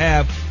face that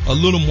have a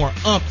little more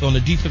umph on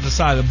the defensive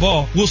side of the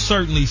ball, we'll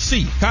certainly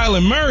see.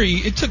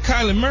 It took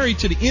Kyler Murray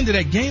to the end of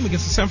that game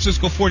against the San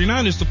Francisco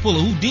 49ers to pull a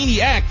Houdini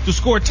act to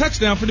score a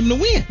touchdown for them to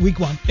win.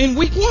 In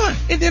week one.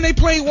 And then they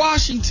played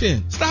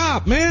Washington.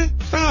 Stop, man.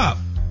 Stop.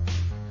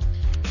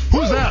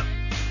 Who's that?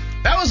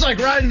 That was like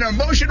riding an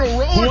emotional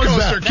roller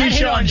coaster.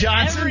 Keyshawn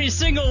Johnson. Every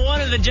single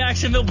one of the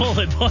Jacksonville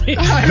bullet points.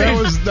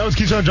 That was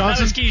Keyshawn Johnson?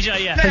 That was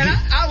Keyshawn, yeah. Man,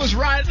 I was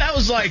riding. That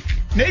was like,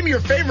 name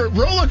your favorite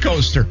roller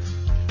coaster.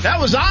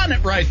 That was on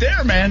it right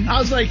there, man. I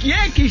was like,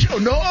 yeah,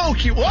 Keyshawn. No,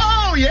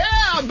 whoa, yeah,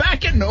 I'm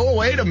back in. No,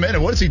 wait a minute.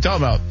 What is he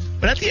talking about?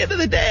 But at the end of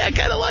the day, I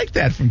kind of like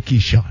that from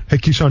Keyshawn. Hey,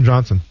 Keyshawn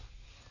Johnson.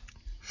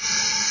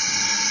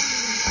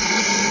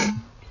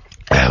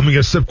 Let me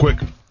get a sip quick.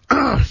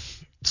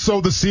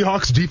 So the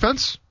Seahawks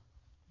defense,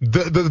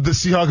 the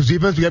Seahawks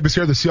defense, we got to be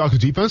scared of the Seahawks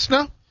defense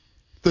now?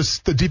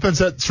 The defense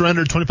that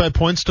surrendered 25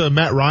 points to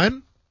Matt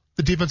Ryan?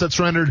 The defense that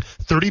surrendered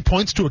 30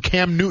 points to a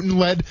Cam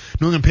Newton-led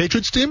New England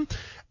Patriots team?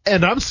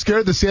 And I'm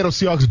scared of the Seattle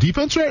Seahawks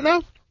defense right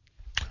now?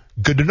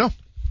 Good to know.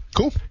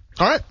 Cool.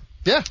 All right.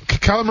 Yeah.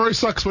 Kyler Murray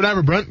sucks,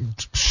 whatever,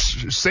 Brent.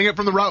 Sing it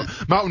from the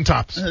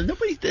mountaintops.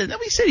 Nobody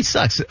said he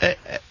sucks.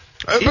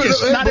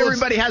 Not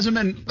everybody has him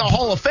in the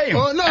Hall of Fame.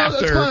 Oh, no,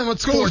 after that's fine.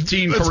 Let's go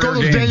to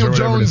those Daniel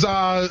Jones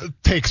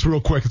takes real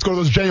quick. Let's go to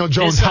those Daniel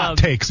Jones hot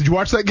takes. Did you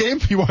watch that game?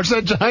 You watched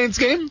that Giants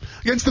game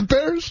against the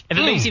Bears? If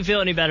it makes you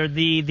feel any better,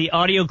 the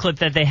audio clip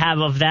that they have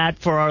of that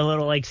for our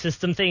little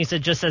system thing, it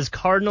just says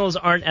Cardinals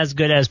aren't as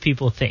good as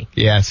people think.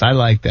 Yes, I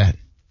like that.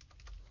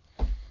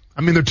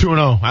 I mean, they're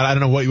 2-0. I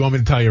don't know what you want me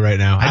to tell you right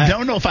now. I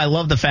don't know if I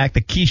love the fact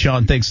that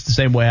Keyshawn thinks the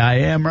same way I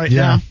am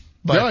now.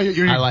 But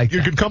I like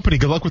you're good company.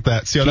 Good luck with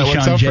that. See how that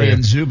works Keyshawn, out for you. Jay,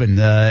 and Zubin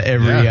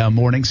every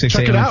morning, 6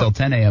 a.m. until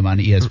 10 a.m. on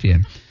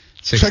ESPN.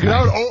 Check it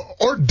out,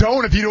 or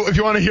don't if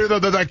you want to hear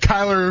that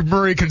Kyler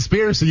Murray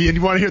conspiracy and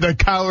you want to hear that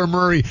Kyler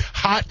Murray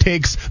hot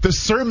takes, the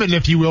sermon,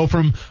 if you will,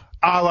 from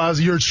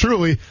Allah's yours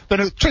truly.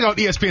 Then check out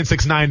ESPN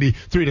 690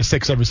 3 to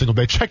 6 every single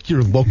day. Check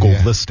your local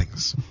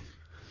listings.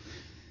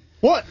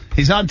 What?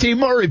 He's on Team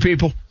Murray,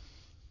 people.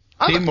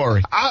 Team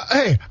Murray.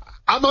 Hey,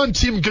 I'm on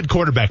team good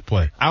quarterback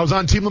play. I was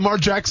on team Lamar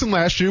Jackson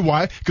last year.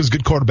 Why? Because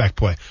good quarterback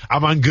play.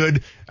 I'm on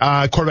good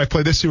quarterback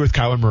play this year with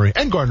Kyler Murray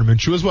and Gardner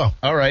Minshew as well.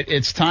 All right,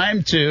 it's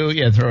time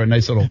to throw a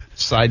nice little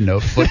side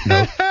note,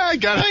 footnote. Brandon,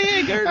 got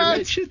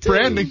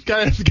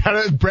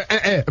it.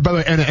 By the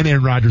way, and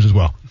Aaron Rodgers as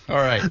well. All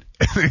right.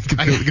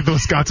 Get the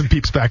Wisconsin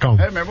peeps back home.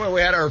 Hey, remember when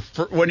we had our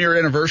 1-year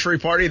anniversary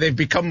party? They've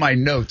become my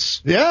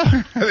notes.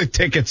 Yeah. The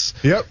tickets.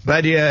 Yep.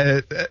 Glad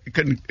you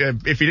couldn't,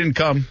 if you didn't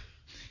come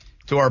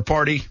to our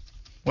party.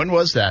 When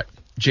was that?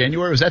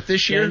 January? Was that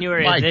this year?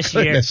 January of this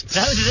year.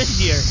 That was this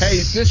year. Hey,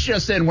 this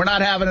just in. We're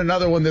not having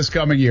another one this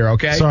coming year,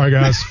 okay? Sorry,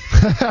 guys.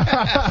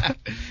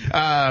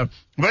 But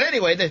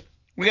anyway,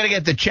 we got to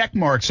get the check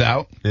marks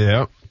out.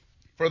 Yeah.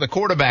 For the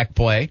quarterback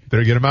play.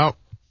 Better get them out.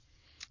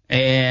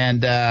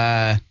 And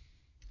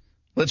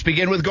let's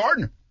begin with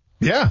Gardner.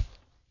 Yeah.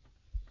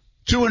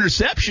 2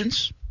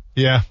 interceptions.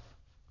 Yeah.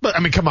 But,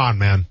 I mean, come on,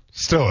 man.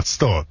 It's still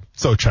a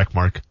check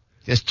mark.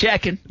 Just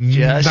checking.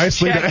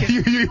 Nicely done.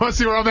 You want to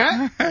see where I'm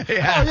at?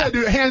 Yeah. Oh, yeah,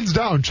 dude. Hands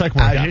down. Check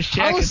mark.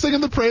 I was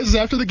singing the praises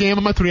after the game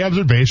on my 3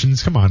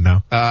 observations. Come on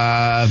now.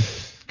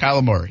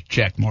 Kyler Murray.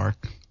 Check mark.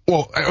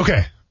 Well,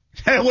 okay.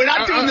 We're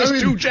not doing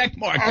this 2 check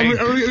mark thing.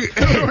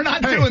 We're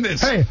not doing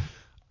this. Hey,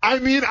 I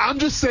mean, I'm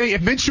just saying,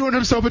 if Minshew earned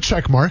himself a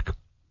check mark,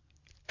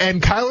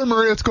 and Kyler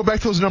Murray, let's go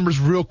back to those numbers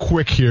real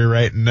quick here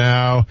right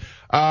now.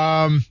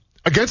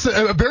 Against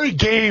a very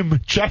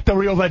game Jack Del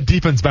Rio-led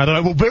defense, by the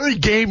way. Well, very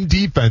game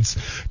defense.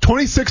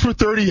 26 for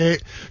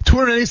 38,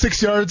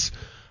 286 yards,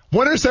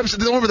 1 interception.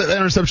 Don't worry about that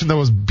interception. That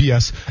was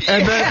BS.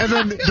 And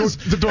then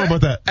don't worry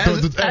about that.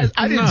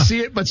 I didn't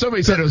see it, but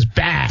somebody said it was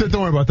bad.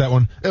 Don't worry about that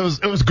one. It was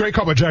a great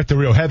call by Jack Del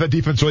Rio. Had that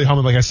defense really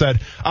humming, like I said.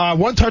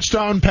 1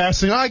 touchdown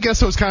passing. I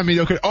guess it was kind of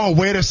mediocre. Oh,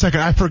 wait a second.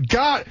 I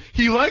forgot.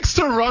 He likes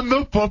to run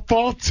the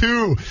football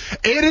too.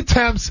 8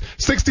 attempts,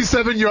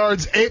 67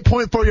 yards,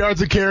 8.4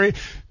 yards a carry.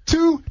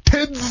 2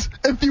 TIDs,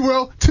 if you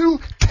will. 2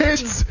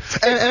 TIDs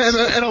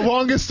and a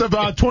longest of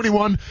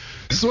 21.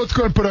 So let's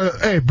go and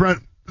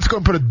Brent, let's go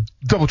and put a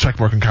double check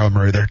mark on Kyler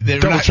Murray there.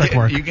 Double check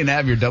mark. You can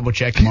have your double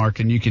check mark,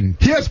 and you can.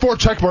 He has 4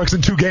 check marks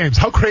in 2 games.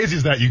 How crazy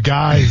is that, you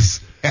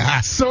guys?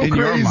 So in crazy.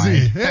 Your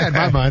mind. Yeah, in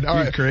my mind. All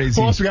right. Crazy.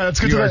 What else we got?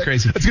 Let's get to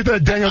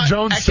that Daniel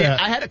Jones actually,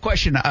 stat. I had a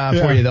question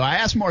for you, though. I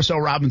asked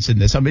Marcel Robinson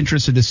this. I'm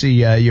interested to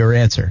see your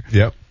answer.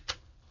 Yep.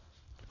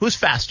 Who's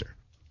faster?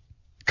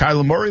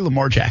 Kyler Murray,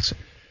 Lamar Jackson?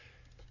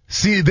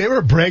 See, they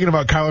were bragging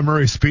about Kyler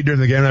Murray's speed during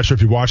the game. I'm not sure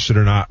if you watched it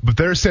or not, but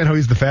they're saying how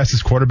he's the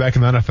fastest quarterback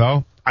in the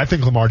NFL. I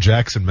think Lamar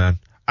Jackson, man.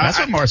 That's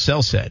what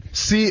Marcel said.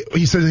 See,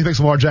 he says he thinks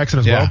Lamar Jackson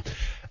as well.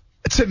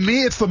 To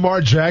me, it's Lamar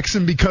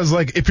Jackson because,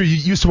 if you're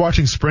used to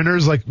watching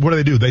sprinters,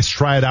 what do? They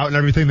stride out and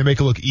everything. They make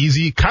it look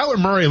easy. Kyler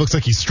Murray looks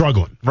like he's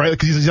struggling, right?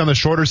 Because he's on the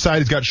shorter side.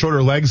 He's got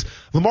shorter legs.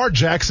 Lamar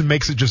Jackson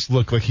makes it just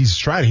look like he's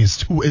striding.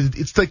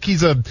 It's like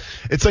he's a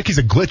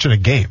glitch in a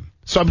game.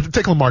 So I'm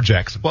taking Lamar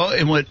Jackson. Well,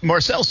 and what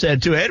Marcel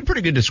said, too, I had a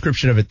pretty good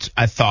description of it,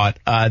 I thought,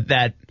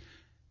 that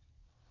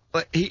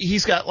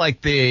he's got,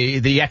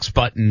 the X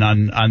button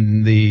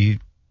on the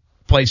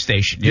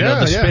PlayStation. You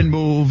know, the spin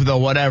move, the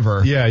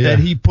whatever that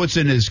he puts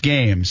in his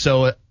game.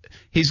 So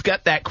he's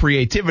got that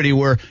creativity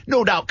where,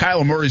 no doubt,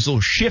 Kyler Murray's a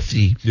little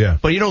shifty,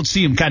 but you don't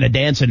see him kind of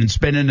dancing and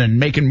spinning and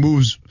making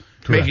moves,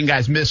 making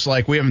guys miss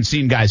like we haven't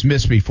seen guys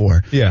miss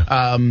before. Yeah.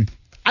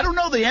 I don't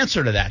know the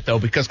answer to that, though,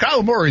 because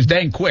Kyler Murray's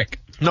dang quick.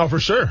 No, for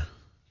sure.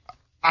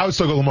 I would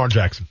still go Lamar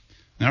Jackson.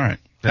 All right.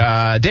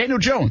 Daniel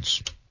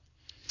Jones.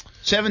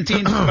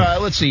 17,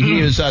 let's see, he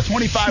is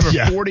 25 of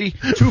 40,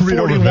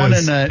 241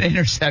 and an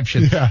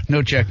interception. Yeah.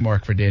 No check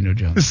mark for Daniel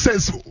Jones. It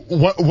says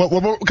what?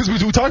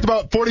 Because we talked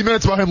about 40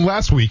 minutes about him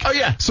last week. Oh,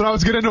 yeah. So now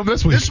let's get into him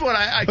this week. This one,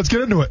 let's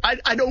get into it.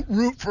 I don't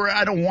root for it.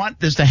 I don't want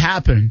this to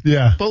happen.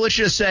 Yeah. But let's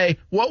just say,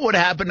 what would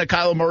happen to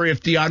Kyler Murray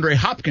if DeAndre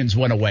Hopkins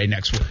went away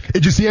next week?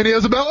 Did you see Andy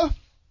Isabella?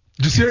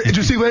 Did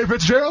you see Larry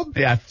Fitzgerald?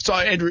 Yeah, saw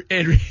Andy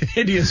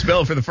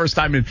Isabella for the first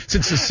time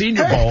since the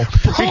Senior Bowl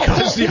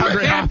because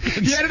DeAndre Hopkins.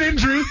 He had an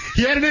injury.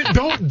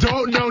 Don't.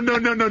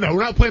 No.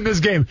 We're not playing this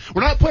game.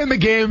 We're not playing the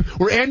game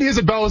where Andy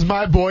Isabella is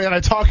my boy and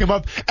I talk him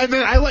up, and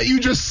then I let you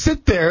just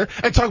sit there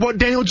and talk about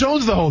Daniel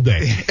Jones the whole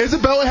day.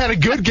 Isabella had a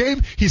good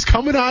game. He's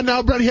coming on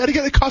now, Brent. He had to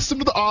get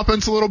accustomed to the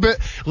offense a little bit.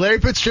 Larry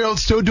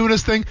Fitzgerald's still doing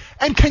his thing,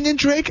 and Kenyon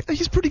Drake,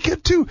 he's pretty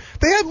good too.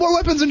 They have more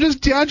weapons than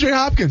just DeAndre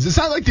Hopkins. It's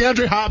not like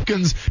DeAndre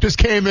Hopkins just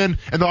came in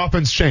and the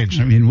offense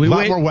changed. I mean, a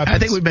lot more weapons. I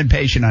think we've been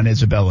patient on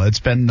Isabella. It's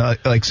been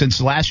like since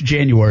last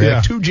January,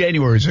 like 2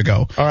 Januaries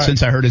ago,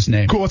 since I heard his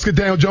name. Cool. Let's get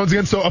Daniel Jones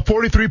again. So a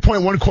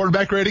 43.1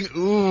 quarterback rating.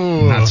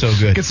 Ooh, not so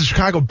good. Against the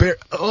Chicago Bears.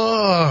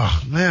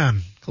 Oh man,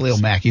 Khalil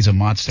Mack, he's a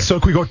monster. So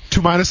can we go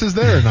 2 minuses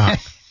there or not?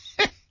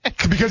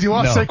 Because you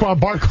lost Saquon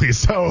Barkley.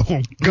 So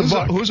good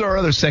luck. Who's our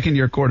other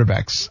second-year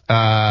quarterbacks?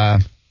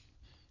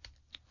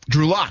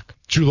 Drew Lock.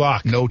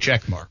 No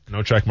check mark.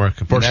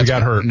 Unfortunately,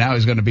 got hurt. Now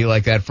he's going to be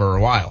like that for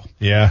a while.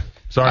 Yeah.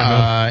 Sorry,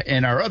 man.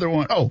 And our other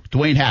one,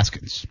 Dwayne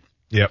Haskins.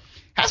 Yep.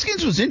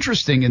 Haskins was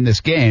interesting in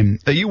this game.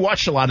 You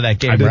watched a lot of that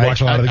game, I did right?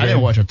 watch a lot of the game. I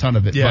didn't watch a ton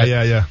of it.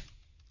 Yeah.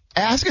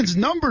 Haskins'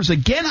 numbers,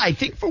 again, I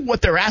think for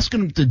what they're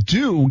asking him to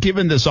do,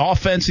 given this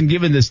offense and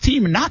given this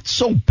team, not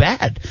so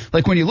bad.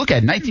 Like when you look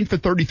at 19 for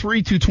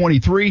 33,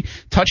 223,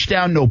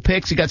 touchdown, no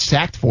picks. He got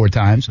sacked 4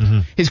 times. Mm-hmm.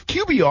 His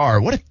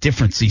QBR, what a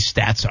difference these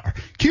stats are.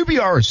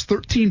 QBR is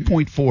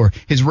 13.4.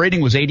 His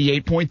rating was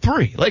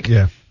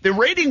 88.3. The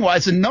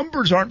rating-wise, the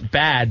numbers aren't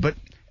bad, but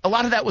a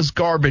lot of that was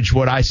garbage,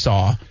 what I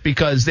saw,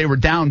 because they were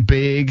down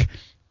big.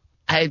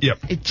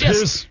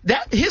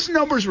 His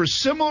numbers were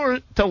similar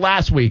to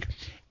last week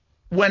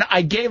when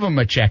I gave him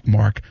a check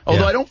mark,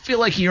 although I don't feel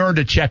like he earned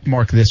a check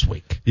mark this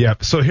week. Yeah,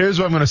 so here's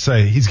what I'm going to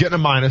say. He's getting a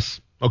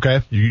minus,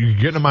 okay? You're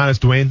getting a minus,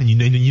 Dwayne, and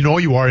you know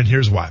you are, and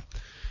here's why.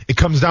 It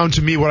comes down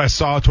to me what I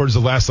saw towards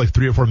the last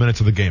 3 or 4 minutes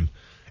of the game.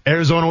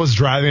 Arizona was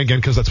driving again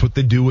because that's what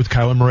they do with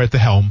Kyler Murray at the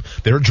helm.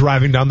 They were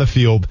driving down the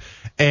field,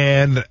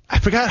 and I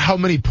forgot how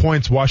many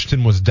points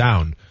Washington was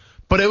down.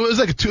 But it was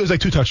like 2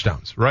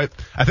 touchdowns, right?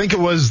 I think it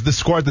was the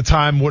score at the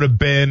time would have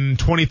been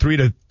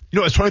 23-15,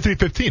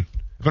 if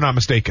I'm not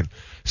mistaken.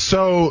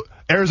 So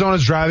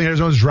Arizona's driving,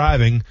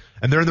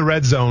 and they're in the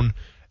red zone,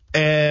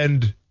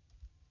 and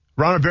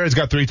Ron Rivera's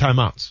got 3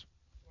 timeouts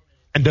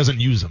and doesn't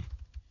use them,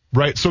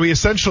 right? So he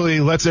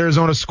essentially lets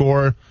Arizona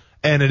score,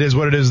 and it is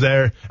what it is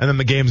there, and then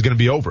the game's going to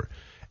be over.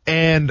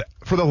 And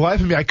for the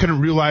life of me, I couldn't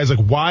realize,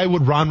 why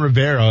would Ron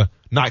Rivera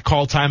not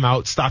call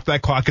timeout, stop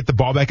that clock, get the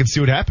ball back, and see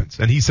what happens?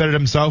 And he said it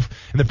himself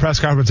in the press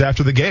conference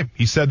after the game.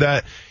 He said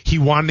that he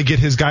wanted to get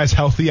his guys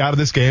healthy out of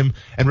this game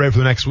and ready for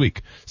the next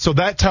week. So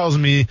that tells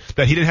me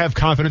that he didn't have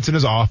confidence in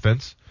his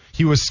offense.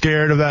 He was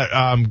scared of that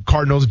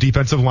Cardinals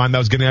defensive line that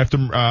was getting after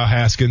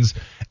Haskins,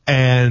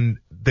 and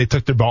they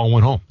took their ball and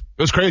went home.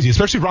 It was crazy,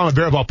 especially Ron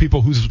Rivera, of all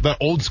people, who's that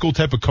old school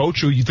type of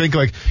coach who you think,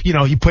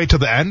 he played to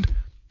the end.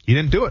 He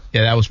didn't do it.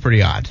 Yeah, that was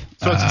pretty odd.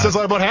 So it says a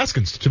lot about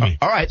Haskins to me.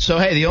 All right, so,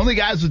 hey, the only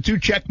guys with 2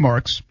 check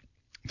marks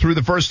through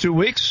the first 2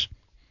 weeks,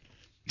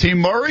 Team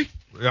Murray,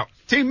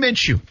 Team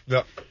Minshew.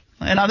 Yep.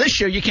 And on this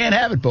show, you can't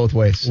have it both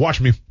ways.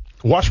 Watch me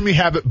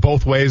have it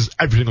both ways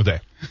every single day.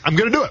 I'm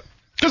going to do it.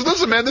 Because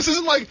listen, man, this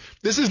is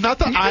not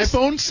the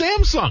iPhone,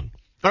 Samsung.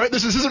 All right,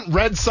 this isn't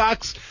Red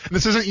Sox, and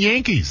this isn't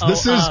Yankees.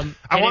 This is,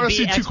 I want to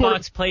see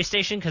Xbox,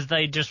 PlayStation, because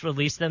they just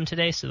released them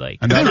today, so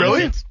Are they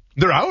really?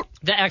 They're out?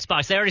 The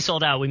Xbox, they already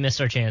sold out. We missed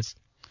our chance.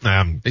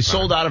 They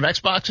sold out of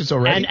Xboxes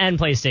already? And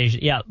PlayStation,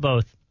 yeah,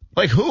 both.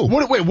 Like who?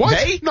 Wait, what?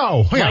 They?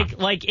 No.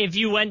 Like if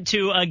you went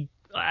to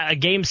a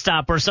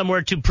GameStop or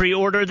somewhere to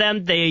pre-order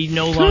them, they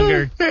no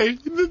longer. Hey,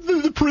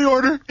 the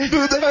pre-order. Spend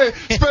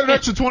an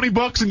extra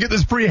 $20 and get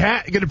this free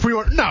hat. Get a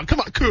pre-order. No, come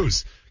on,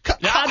 Coos.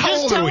 I'm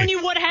just telling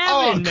you what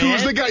happened, man.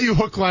 Coos, they got you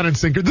hook, line, and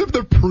sinker.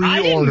 They're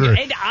pre-order.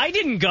 I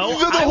didn't go.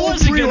 I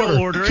wasn't going to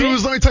order it.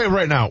 Coos, let me tell you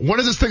right now. When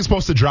is this thing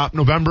supposed to drop?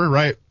 November,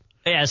 right?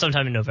 Yeah,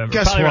 sometime in November.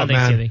 Guess Probably what, around man?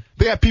 Thanksgiving.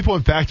 They have people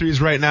in factories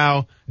right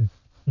now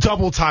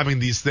double timing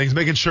these things,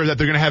 making sure that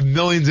they're going to have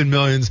millions and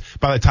millions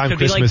by the time Could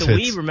Christmas be like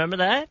the hits. Wii, remember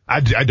that?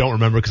 I don't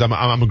remember because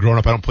I'm a grown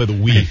up. I don't play the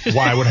Wii.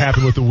 Why? What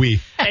happened with the Wii?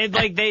 And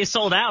they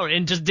sold out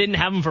and just didn't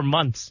have them for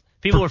months.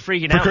 People were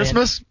freaking out. For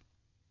Christmas? Man.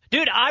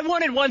 Dude, I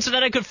wanted one so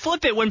that I could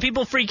flip it when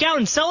people freak out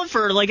and sell it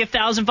for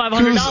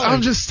 $1,500.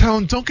 I'm just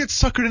telling, don't get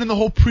suckered in the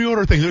whole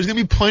pre-order thing. There's going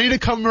to be plenty to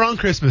come around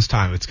Christmas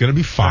time. It's going to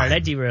be fine. All right, I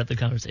derailed the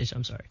conversation.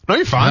 I'm sorry. No,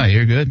 you're fine. No,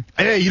 you're good.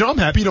 Hey, I'm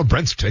happy.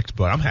 Brent's ticked,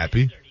 but I'm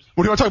happy.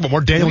 What do you want to talk about?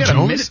 More Daniel Jones? We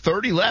got a minute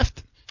 30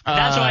 left.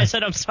 That's why I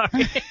said I'm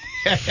sorry.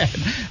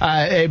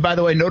 Hey, by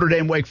the way, Notre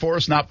Dame Wake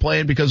Forest not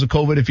playing because of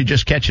COVID. If you're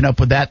just catching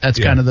up with that, that's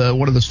kind of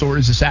one of the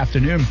stories this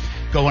afternoon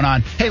going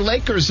on. Hey,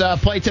 Lakers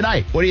play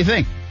tonight. What do you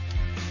think?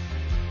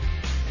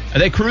 Are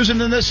they cruising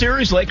in this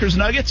series, Lakers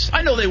Nuggets?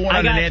 I know they won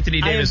on an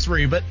Anthony Davis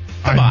 3, but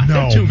come on,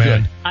 they're too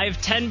good. I have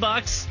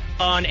 $10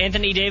 on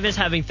Anthony Davis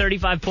having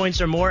 35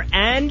 points or more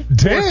and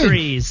Dang. 4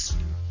 threes.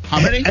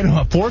 How many?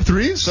 And 4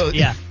 threes? So,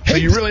 yeah. So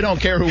you really don't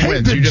care who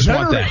wins. You just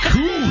want that.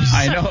 Kuz.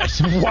 I know.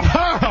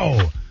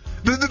 Wow.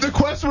 The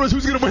question was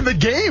who's going to win the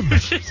game?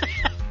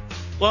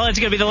 Well, it's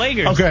going to be the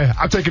Lakers. Okay,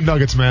 I'm taking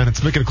Nuggets, man.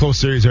 It's making a close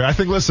series here. I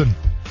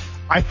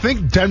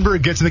think Denver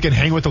gets they can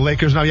hang with the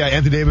Lakers now. Yeah,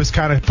 Anthony Davis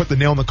kind of put the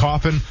nail in the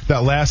coffin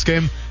that last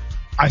game.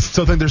 I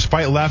still think there's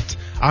fight left.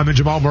 I'm in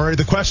Jamal Murray.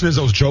 The question is,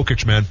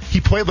 Jokic, man. He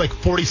played like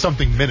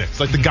 40-something minutes.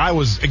 Like, the guy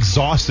was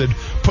exhausted,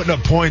 putting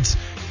up points.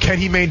 Can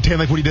he maintain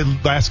like what he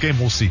did last game?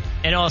 We'll see.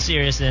 In all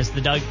seriousness,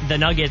 the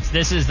Nuggets,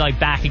 this is like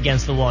back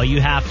against the wall. You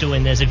have to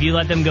win this. If you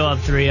let them go up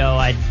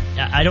 3-0,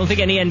 I don't think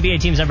any NBA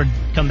team's ever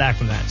come back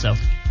from that. So.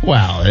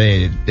 Well,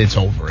 it's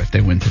over if they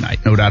win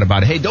tonight. No doubt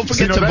about it. Hey, don't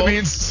forget to vote. That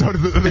means so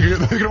they're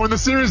going to win the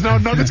series now.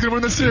 Nuggets going to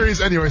win the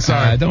series. Anyway,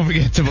 sorry. Don't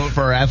forget to vote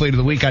for our Athlete of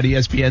the Week on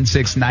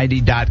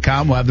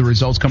ESPN690.com. We'll have the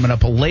results coming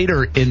up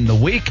later in the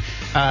week.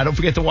 Don't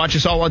forget to watch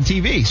us all on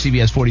TV,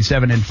 CBS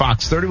 47 and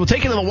Fox 30. We'll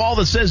take you to the wall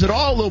that says it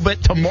all a little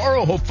bit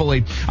tomorrow,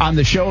 hopefully, on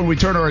the show, and we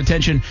turn our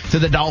attention to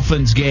the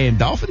Dolphins game.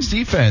 Dolphins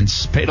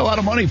defense paid a lot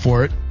of money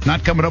for it.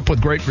 Not coming up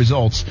with great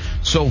results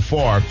so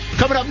far.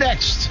 Coming up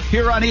next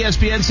here on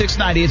ESPN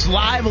 690, it's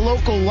live,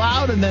 local,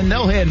 loud, and then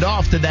they'll hand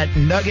off to that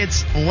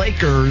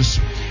Nuggets-Lakers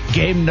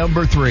game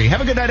number 3.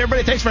 Have a good night,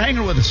 everybody. Thanks for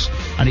hanging with us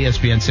on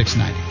ESPN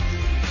 690.